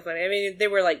was so funny. I mean, they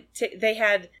were like, they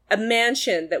had a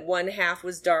mansion that one half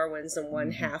was Darwin's and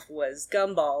one half was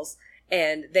Gumball's.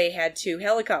 And they had 2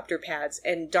 helicopter pads.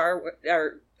 And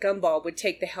Gumball would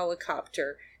take the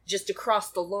helicopter just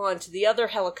across the lawn to the other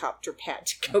helicopter pad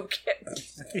to go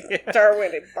get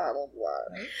Darwin a bottled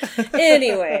water.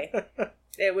 Anyway.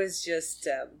 It was just,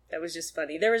 that was just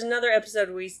funny. There was another episode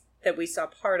that we saw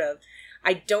part of.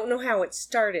 I don't know how it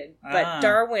started, but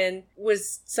Darwin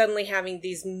was suddenly having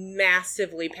these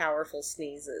massively powerful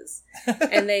sneezes.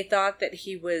 And they thought that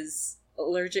he was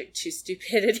allergic to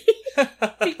stupidity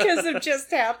because of just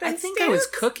happenstance. I think I was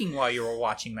cooking while you were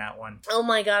watching that one. Oh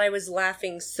my God, I was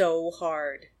laughing so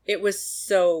hard. It was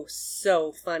so,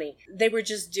 so funny. They were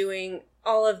just doing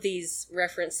all of these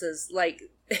references, like...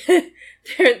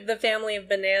 They're the family of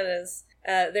bananas.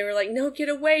 They were like, no, get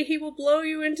away. He will blow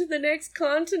you into the next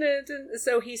continent. And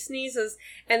so he sneezes.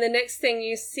 And the next thing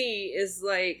you see is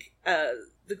like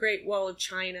the Great Wall of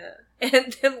China.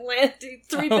 And them landing,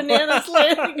 3 bananas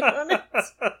landing on it.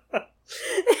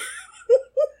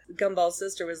 Gumball's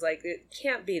sister was like, it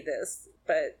can't be this,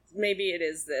 but maybe it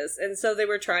is this. And so they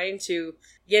were trying to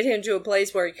get him to a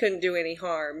place where he couldn't do any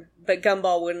harm. But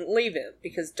Gumball wouldn't leave him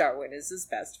because Darwin is his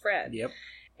best friend. Yep.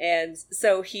 And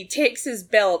so he takes his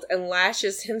belt and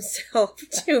lashes himself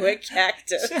to a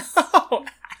cactus. Oh,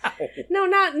 no,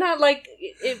 not like...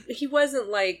 he wasn't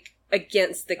like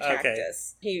against the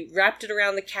cactus. Okay. He wrapped it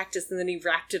around the cactus and then he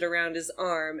wrapped it around his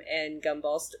arm and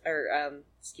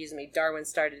Darwin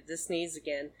started to sneeze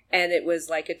again. And it was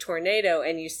like a tornado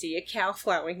and you see a cow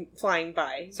flying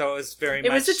by. So it was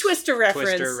It was a Twister reference.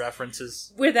 Twister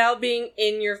references. Without being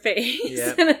in your face.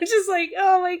 Yep. And I'm just like,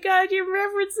 oh my God, you're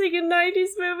referencing a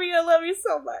 90s movie. I love you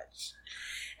so much.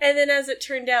 And then as it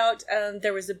turned out,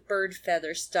 there was a bird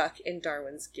feather stuck in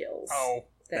Darwin's gills. Oh,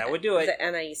 that would do it. The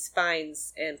Anais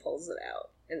finds and pulls it out.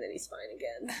 And then he's fine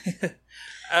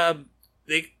again.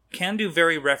 can do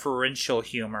very referential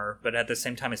humor, but at the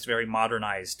same time it's very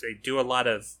modernized. They do a lot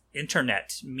of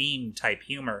internet meme type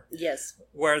humor. Yes.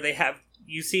 Where they have,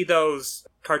 you see those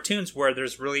cartoons where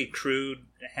there's really crude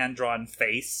hand-drawn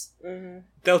face. Mm-hmm.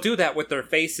 They'll do that with their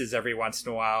faces every once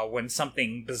in a while. When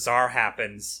something bizarre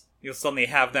happens, you'll suddenly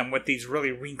have them with these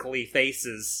really wrinkly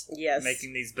faces. Yes.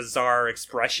 Making these bizarre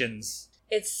expressions.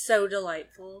 It's so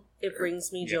delightful. It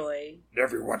brings me joy.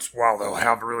 Every once in a while they'll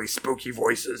have really spooky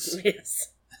voices. Yes.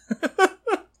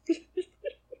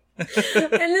 And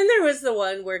then there was the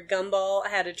one where Gumball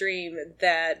had a dream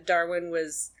that Darwin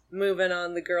was moving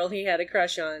on the girl he had a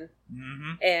crush on.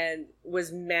 Mm-hmm. And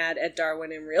was mad at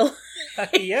Darwin in real life.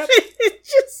 Yep.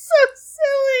 It's just so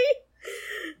silly.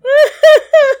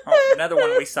 Oh, another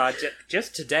one we saw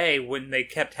just today when they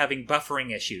kept having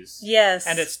buffering issues. Yes.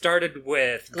 And it started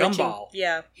with Glitching. Gumball.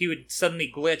 Yeah. He would suddenly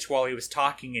glitch while he was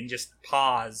talking and just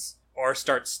pause or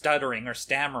start stuttering or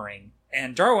stammering.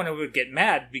 And Darwin would get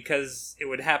mad because it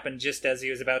would happen just as he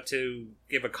was about to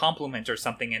give a compliment or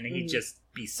something and he'd just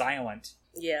be silent.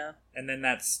 Yeah. And then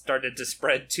that started to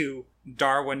spread to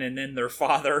Darwin and then their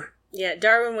father. Yeah,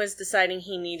 Darwin was deciding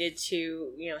he needed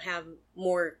to, have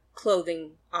more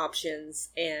clothing options,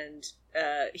 and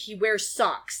he wears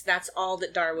socks. That's all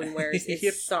that Darwin wears is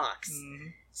Yep. socks. Mm-hmm.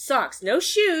 Socks. No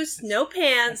shoes, no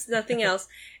pants, nothing else.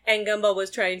 And Gumball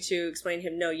was trying to explain to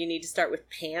him, no, you need to start with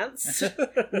pants,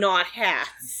 not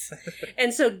hats.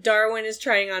 And so Darwin is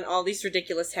trying on all these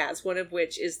ridiculous hats, one of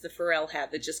which is the Pharrell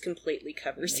hat that just completely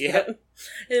covers him.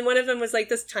 And one of them was like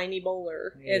this tiny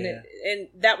bowler. Yeah. And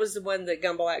that was the one that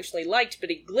Gumball actually liked,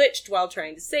 but he glitched while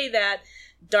trying to say that.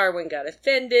 Darwin got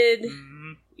offended.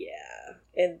 Mm-hmm. Yeah.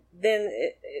 And then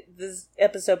this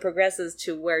episode progresses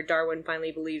to where Darwin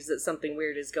finally believes that something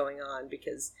weird is going on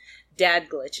because Dad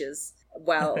glitches.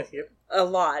 Yep. A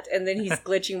lot. And then he's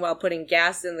glitching while putting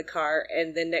gas in the car.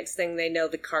 And the next thing they know,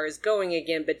 the car is going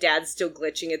again, but Dad's still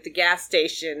glitching at the gas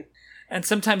station. And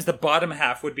sometimes the bottom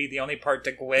half would be the only part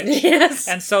to glitch. Yes.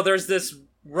 And so there's this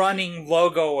running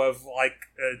logo of like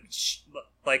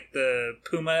the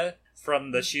Puma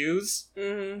from the shoes.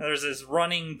 Mm-hmm. There's this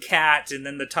running cat, and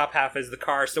then the top half is the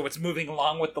car, so it's moving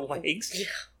along with the legs.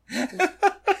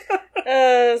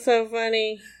 Oh, so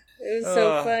funny. It was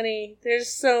so funny.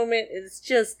 There's so many.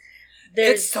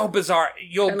 It's so bizarre.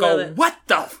 You'll I love go, it. what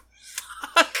the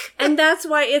fuck? And that's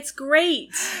why it's great.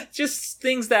 Just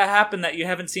things that happen that you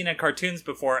haven't seen in cartoons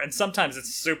before, and sometimes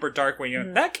it's super dark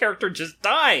when that character just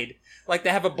died. Like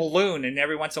they have a balloon, and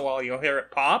every once in a while you'll hear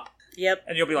it pop. Yep.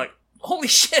 And you'll be like, holy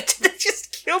shit, did they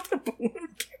just kill the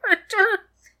balloon character?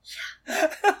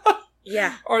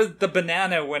 Yeah. Or the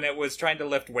banana when it was trying to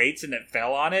lift weights and it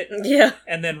fell on it. Yeah.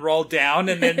 And then rolled down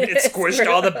and then it squished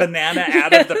all the banana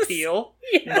out of the peel.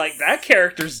 Yes. You're like, that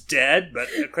character's dead, but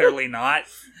clearly not.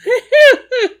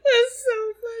 That's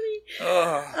so funny.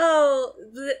 Ugh. Oh,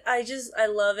 I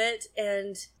love it.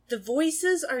 And the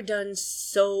voices are done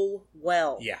so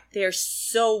well. Yeah. They are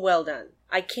so well done.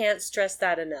 I can't stress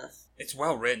that enough. It's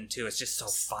well written, too. It's just so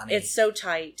funny. It's so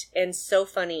tight and so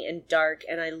funny and dark,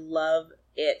 and I love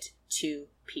it to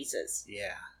pieces.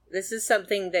 Yeah. This is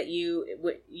something that you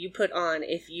put on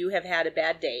if you have had a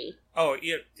bad day. Oh,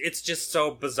 it's just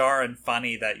so bizarre and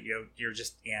funny that you're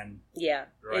just in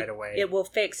right away. It will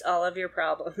fix all of your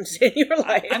problems in your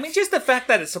life. I mean, just the fact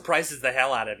that it surprises the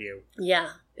hell out of you. Yeah.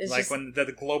 Like when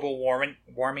the global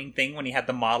warming thing, when he had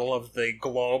the model of the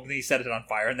globe and he set it on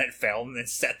fire and then it fell and then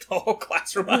set the whole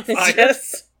classroom on fire.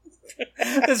 Yes.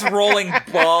 This rolling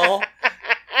ball.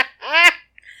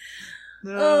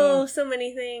 Oh, so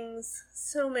many things.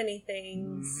 So many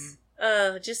things.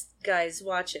 Just, guys,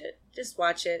 watch it. Just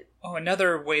watch it. Oh,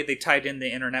 another way they tied in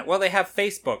the internet. Well, they have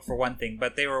Facebook, for one thing,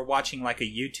 but they were watching like a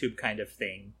YouTube kind of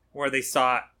thing where they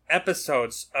saw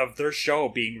episodes of their show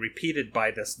being repeated by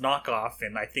this knockoff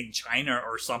in, I think, China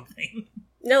or something.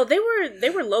 No, they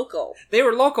were local. They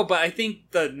were local, but I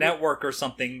think the network or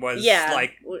something was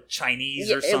like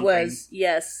Chinese or something. It was,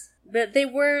 yes. But they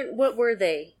weren't, what were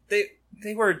they?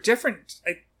 They were different.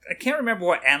 I can't remember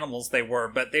what animals they were,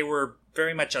 but they were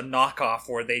very much a knockoff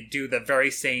where they do the very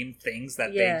same things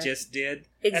that they just did.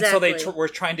 Exactly. And so they were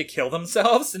trying to kill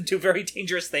themselves and do very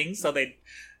dangerous things so they'd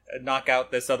knock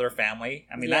out this other family.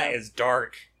 I mean, that is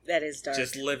dark. That is dark.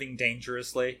 Just living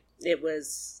dangerously. It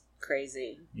was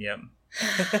crazy. Yep.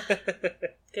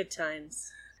 Good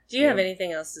times. Do you have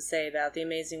anything else to say about The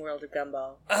Amazing World of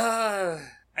Gumball?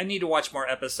 I need to watch more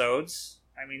episodes.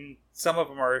 I mean, some of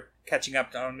them are catching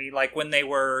up on me. Like when they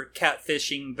were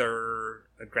catfishing their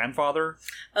grandfather.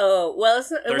 Oh, well, it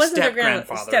wasn't their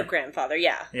step-grandfather. Step-grandfather,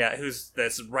 yeah. Yeah, who's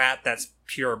this rat that's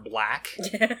pure black.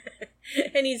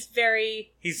 And he's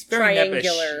very triangular.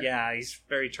 triangular. Yeah, he's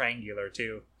very triangular,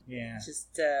 too. Yeah.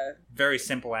 Just very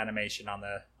simple animation on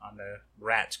the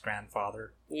rat's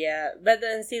grandfather. yeah, but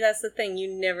then see, that's the thing. You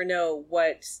never know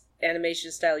what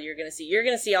animation style you're going to see. You're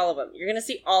going to see all of them. You're going to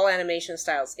see all animation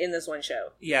styles in this one show.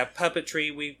 Yeah,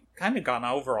 puppetry, we've kind of gone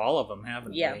over all of them,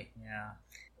 haven't Yeah. we? Yeah.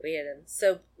 We had them.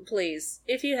 So please,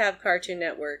 if you have Cartoon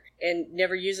Network and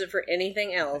never use it for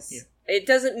anything else, Yeah. it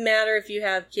doesn't matter if you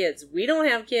have kids. We don't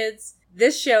have kids.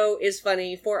 This show is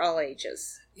funny for all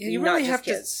ages. Yeah, you not really just have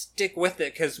to kids. stick with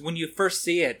it, because when you first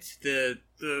see it, the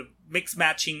mix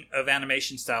matching of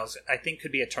animation styles, I think,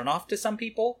 could be a turnoff to some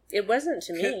people. It wasn't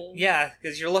to me. Yeah,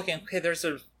 because you're looking, okay, there's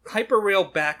a hyper-real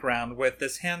background with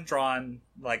this hand-drawn,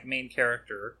 like, main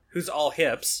character who's all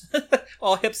hips.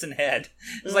 all hips and head.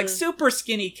 It's like super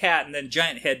skinny cat and then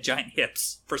giant head, giant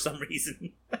hips, for some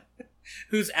reason.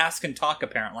 Whose ass can talk,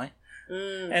 apparently.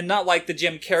 And not like the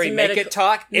Jim Carrey make it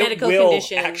talk. It medical will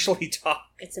condition. actually talk.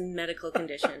 It's a medical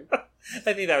condition.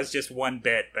 I think that was just one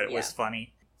bit, but it was Yeah.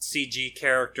 funny. CG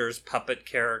characters, puppet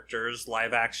characters,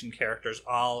 live action characters,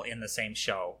 all in the same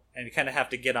show. And you kind of have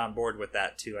to get on board with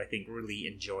that to, I think, really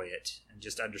enjoy it. And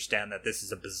just understand that this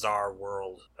is a bizarre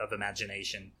world of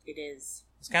imagination. It is.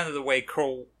 It's kind of the way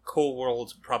Cool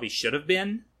World probably should have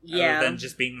been. Yeah. Other than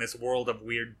just being this world of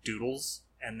weird doodles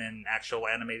and then actual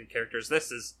animated characters.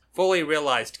 This is fully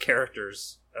realized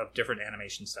characters of different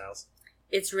animation styles.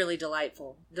 It's really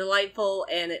delightful. Delightful,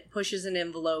 and it pushes an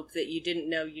envelope that you didn't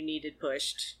know you needed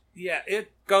pushed. Yeah,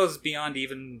 it goes beyond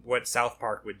even what South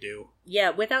Park would do. Yeah,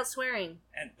 without swearing.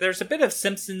 And there's a bit of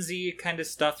Simpsons-y kind of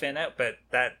stuff in it, but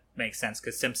that makes sense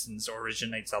because Simpsons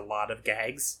originates a lot of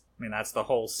gags. I mean, that's the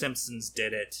whole Simpsons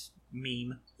did it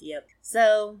meme. Yep.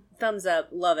 So, thumbs up.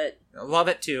 Love it. Love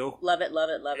it, too. Love it, love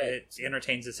it, love it. It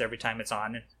entertains us every time it's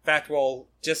on. In fact, we'll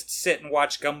just sit and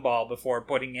watch Gumball before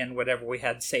putting in whatever we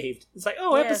had saved. It's like,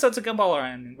 oh, Yeah. episodes of Gumball are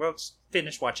on, and we'll just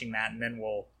finish watching that, and then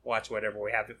we'll watch whatever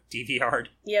we have DVR'd.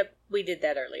 Yep, we did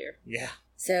that earlier. Yeah,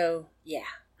 So, yeah.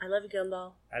 I love you,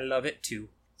 Gumball. I love it, too.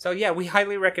 So, yeah, we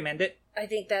highly recommend it. I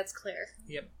think that's clear.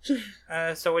 Yep.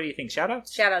 So what do you think?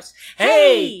 Shoutouts? Shoutouts.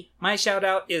 Hey! My shout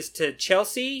out is to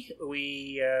Chelsea.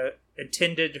 We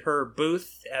attended her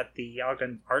booth at the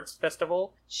Ogden Arts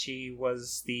Festival. She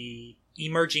was the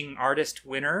Emerging Artist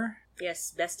winner.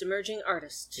 Yes, Best Emerging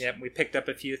Artist. Yep, we picked up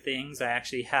a few things. I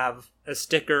actually have a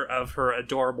sticker of her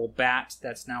adorable bat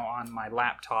that's now on my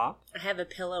laptop. I have a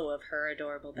pillow of her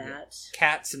adorable bat.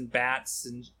 Cats and bats,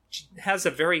 and she has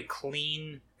a very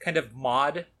clean kind of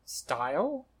mod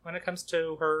style when it comes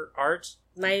to her art.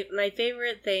 My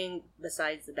favorite thing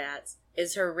besides the bats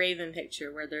is her raven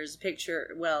picture, where there's a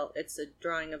picture, well, it's a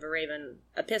drawing of a raven,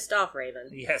 a pissed off raven,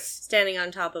 Yes. standing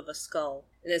on top of a skull.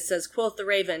 And it says, quote the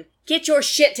raven, "Get your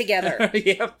shit together."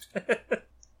 Yep.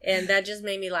 And that just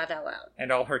made me laugh out loud.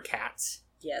 And all her cats.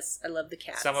 Yes, I love the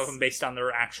cats. Some of them based on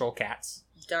their actual cats.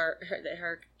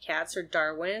 Her cats are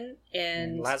Darwin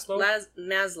and Laszlo?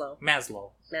 Maslow.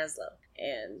 Maslow.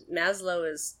 And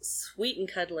Maslow is sweet and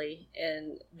cuddly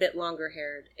and a bit longer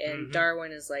haired. And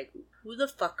Darwin is like, who the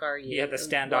fuck are you? Yeah, the And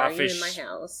standoffish, why are you in my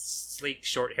house? sleek,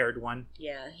 short-haired one.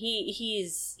 Yeah,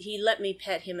 he let me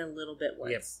pet him a little bit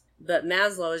once. Yep. But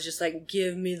Maslow is just like,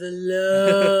 give me the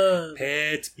love.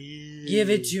 Pet me. Give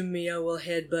it to me. I will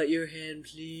headbutt your hand,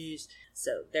 please.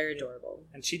 So, they're adorable.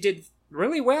 And she did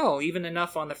really well, even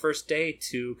enough on the first day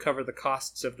to cover the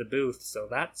costs of the booth, so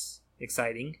that's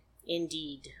exciting.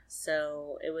 Indeed.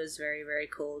 So, it was very, very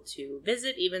cool to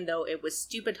visit, even though it was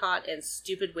stupid hot and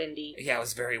stupid windy. Yeah, it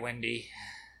was very windy.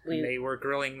 We- And they were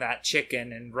grilling that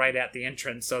chicken and right at the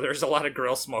entrance, so there's a lot of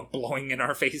grill smoke blowing in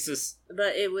our faces.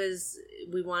 But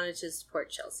we wanted to support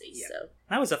Chelsea, Yeah. so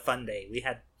That was a fun day. We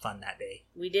had fun that day.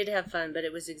 we did have fun, but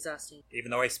it was exhausting.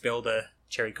 Even though I spilled a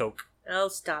cherry Coke. Oh,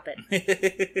 stop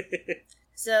it.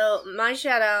 So, my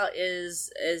shout out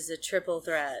is a triple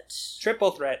threat.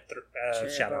 Triple threat Triple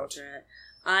shout out. threat.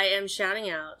 I am shouting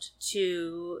out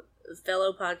to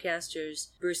fellow podcasters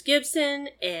Bruce Gibson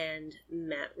and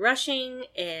Matt Rushing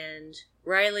and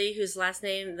Riley, whose last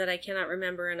name that I cannot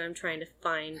remember and I'm trying to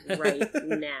find right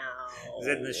now. Is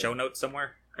it in the show notes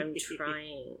somewhere? I'm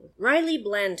trying. Riley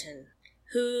Blanton,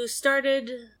 who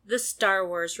started the Star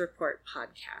Wars Report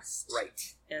podcast.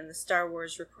 Right. And the Star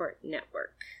Wars Report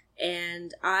Network.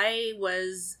 And I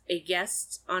was a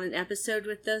guest on an episode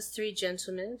with those three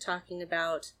gentlemen talking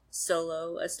about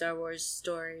Solo, a Star Wars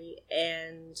story,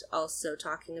 and also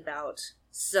talking about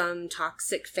some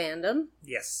toxic fandom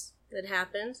Yes. that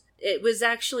happened. It was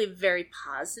actually a very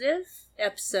positive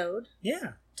episode,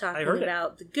 Yeah. talking heard it.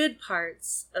 about the good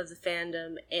parts of the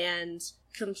fandom and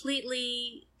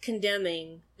completely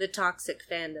condemning the toxic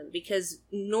fandom, because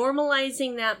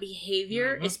normalizing that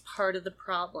behavior is part of the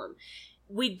problem.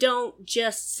 we don't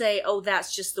just say, oh,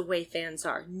 that's just the way fans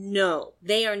are. No,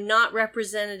 they are not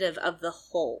representative of the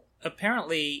whole.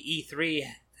 Apparently, E3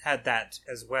 had that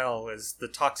as well as the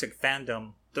toxic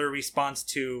fandom. Their response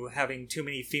to having too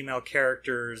many female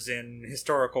characters in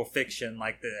historical fiction,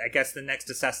 like I guess the next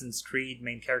Assassin's Creed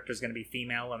main character is going to be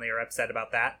female, and they are upset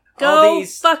about that.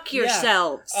 Fuck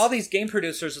yourselves. All these game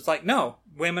producers, it's like, no,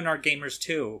 women are gamers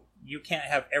too. You can't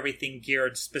have everything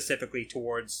geared specifically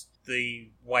towards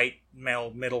the white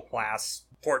male middle class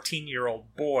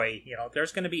 14-year-old boy. You know,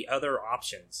 there's going to be other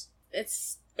options.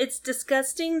 It's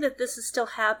disgusting that this is still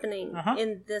happening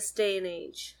in this day and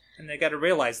age. And they got to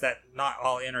realize that not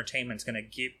all entertainment's going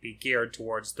to be geared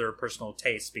towards their personal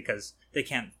taste because they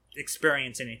can't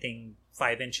experience anything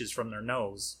 5 inches from their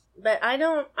nose. But I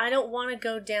don't want to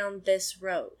go down this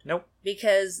road. Nope.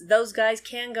 Because those guys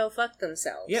can go fuck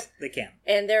themselves. Yep, they can.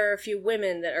 And there are a few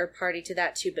women that are party to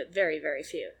that too, but very, very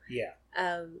few. Yeah.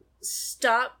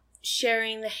 Stop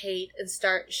sharing the hate and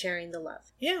start sharing the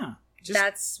love. Yeah.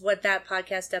 That's what that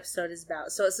podcast episode is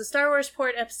about. So it's the Star Wars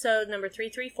Port episode number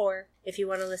 334, if you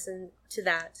want to listen to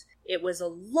that. It was a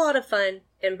lot of fun,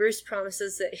 and Bruce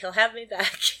promises that he'll have me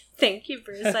back. Thank you,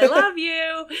 Bruce. I love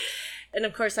you. And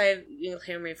of course, you'll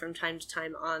hear me from time to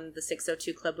time on the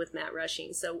 602 Club with Matt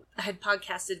Rushing. So I had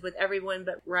podcasted with everyone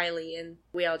but Riley, and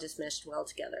we all just meshed well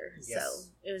together. Yes. So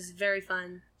it was very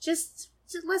fun. Just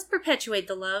let's perpetuate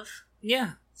the love.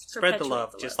 Yeah. Spread the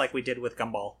love, just like we did with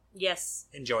Gumball. Yes.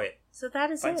 Enjoy it. So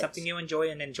that is Find something you enjoy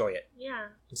and enjoy it. Yeah.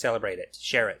 And celebrate it.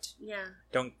 Share it. Yeah.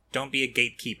 Don't be a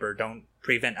gatekeeper. Don't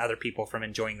prevent other people from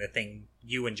enjoying the thing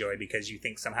you enjoy because you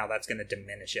think somehow that's going to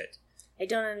diminish it. I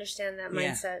don't understand that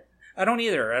mindset. I don't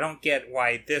either. I don't get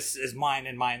why this is mine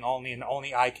and mine only and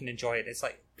only I can enjoy it. It's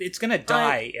like, it's going to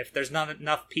die if there's not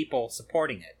enough people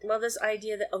supporting it. Well, this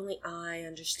idea that only I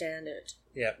understand it.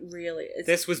 Yeah. Really.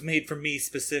 This was made for me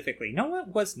specifically. No, it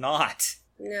was not.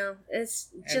 No, it's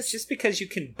just because you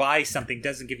can buy something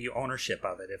doesn't give you ownership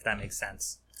of it, if that makes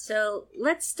sense. So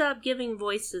let's stop giving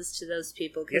voices to those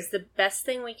people, because the best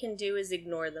thing we can do is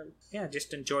ignore them. Yeah,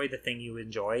 just enjoy the thing you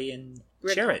enjoy and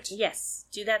share it. Yes,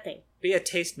 do that thing. Be a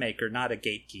tastemaker, not a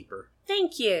gatekeeper.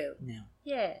 Thank you. Yeah.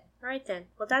 Yeah. All right then.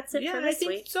 Well, that's it for I this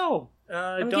think week. So.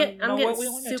 I'm getting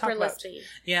super lispy.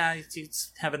 Yeah,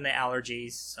 it's having the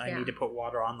allergies. I need to put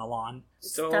water on the lawn.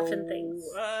 Stuff and things.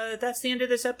 That's the end of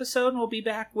this episode, and we'll be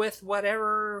back with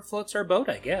whatever floats our boat,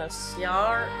 I guess.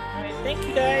 Yar. All right, thank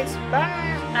you guys.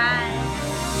 Bye. Bye.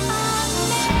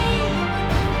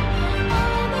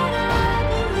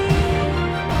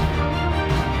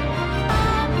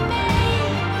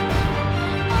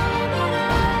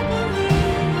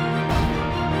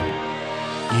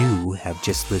 You have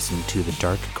just listened to the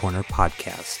Dark Corner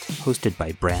podcast, hosted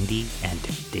by Brandy and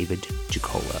David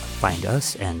Giacola. Find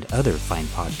us and other fine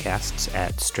podcasts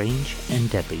at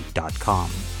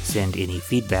strangeanddeadly.com. Send any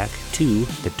feedback to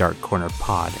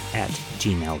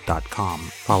thedarkcornerpod@gmail.com.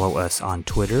 Follow us on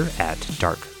Twitter at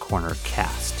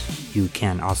DarkCornerCast. You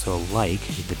can also like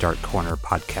the Dark Corner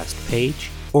podcast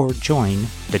page or join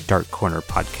the Dark Corner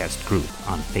podcast group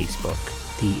on Facebook.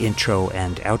 The intro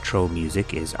and outro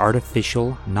music is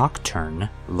Artificial Nocturne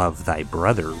Love Thy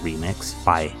Brother remix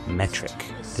by Metric.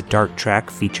 The dark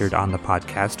track featured on the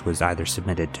podcast was either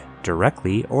submitted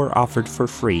directly or offered for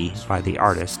free by the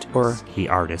artist or the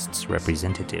artist's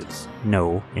representatives.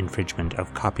 No infringement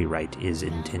of copyright is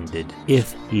intended.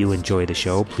 If you enjoy the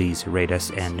show, please rate us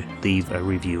and leave a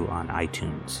review on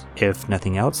iTunes. If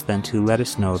nothing else, then to let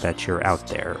us know that you're out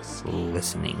there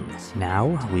listening.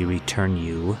 Now we return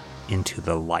you into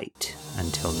the light.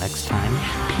 Until next time,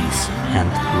 peace and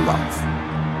love.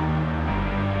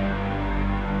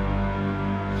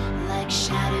 Like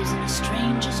shadows in a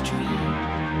stranger's dream,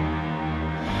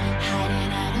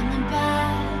 hiding out in the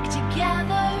back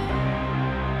together.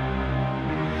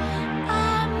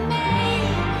 I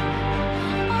made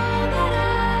all that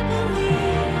I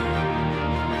believe.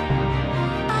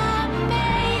 I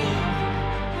made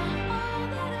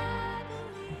all that I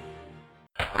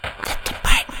believe. The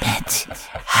department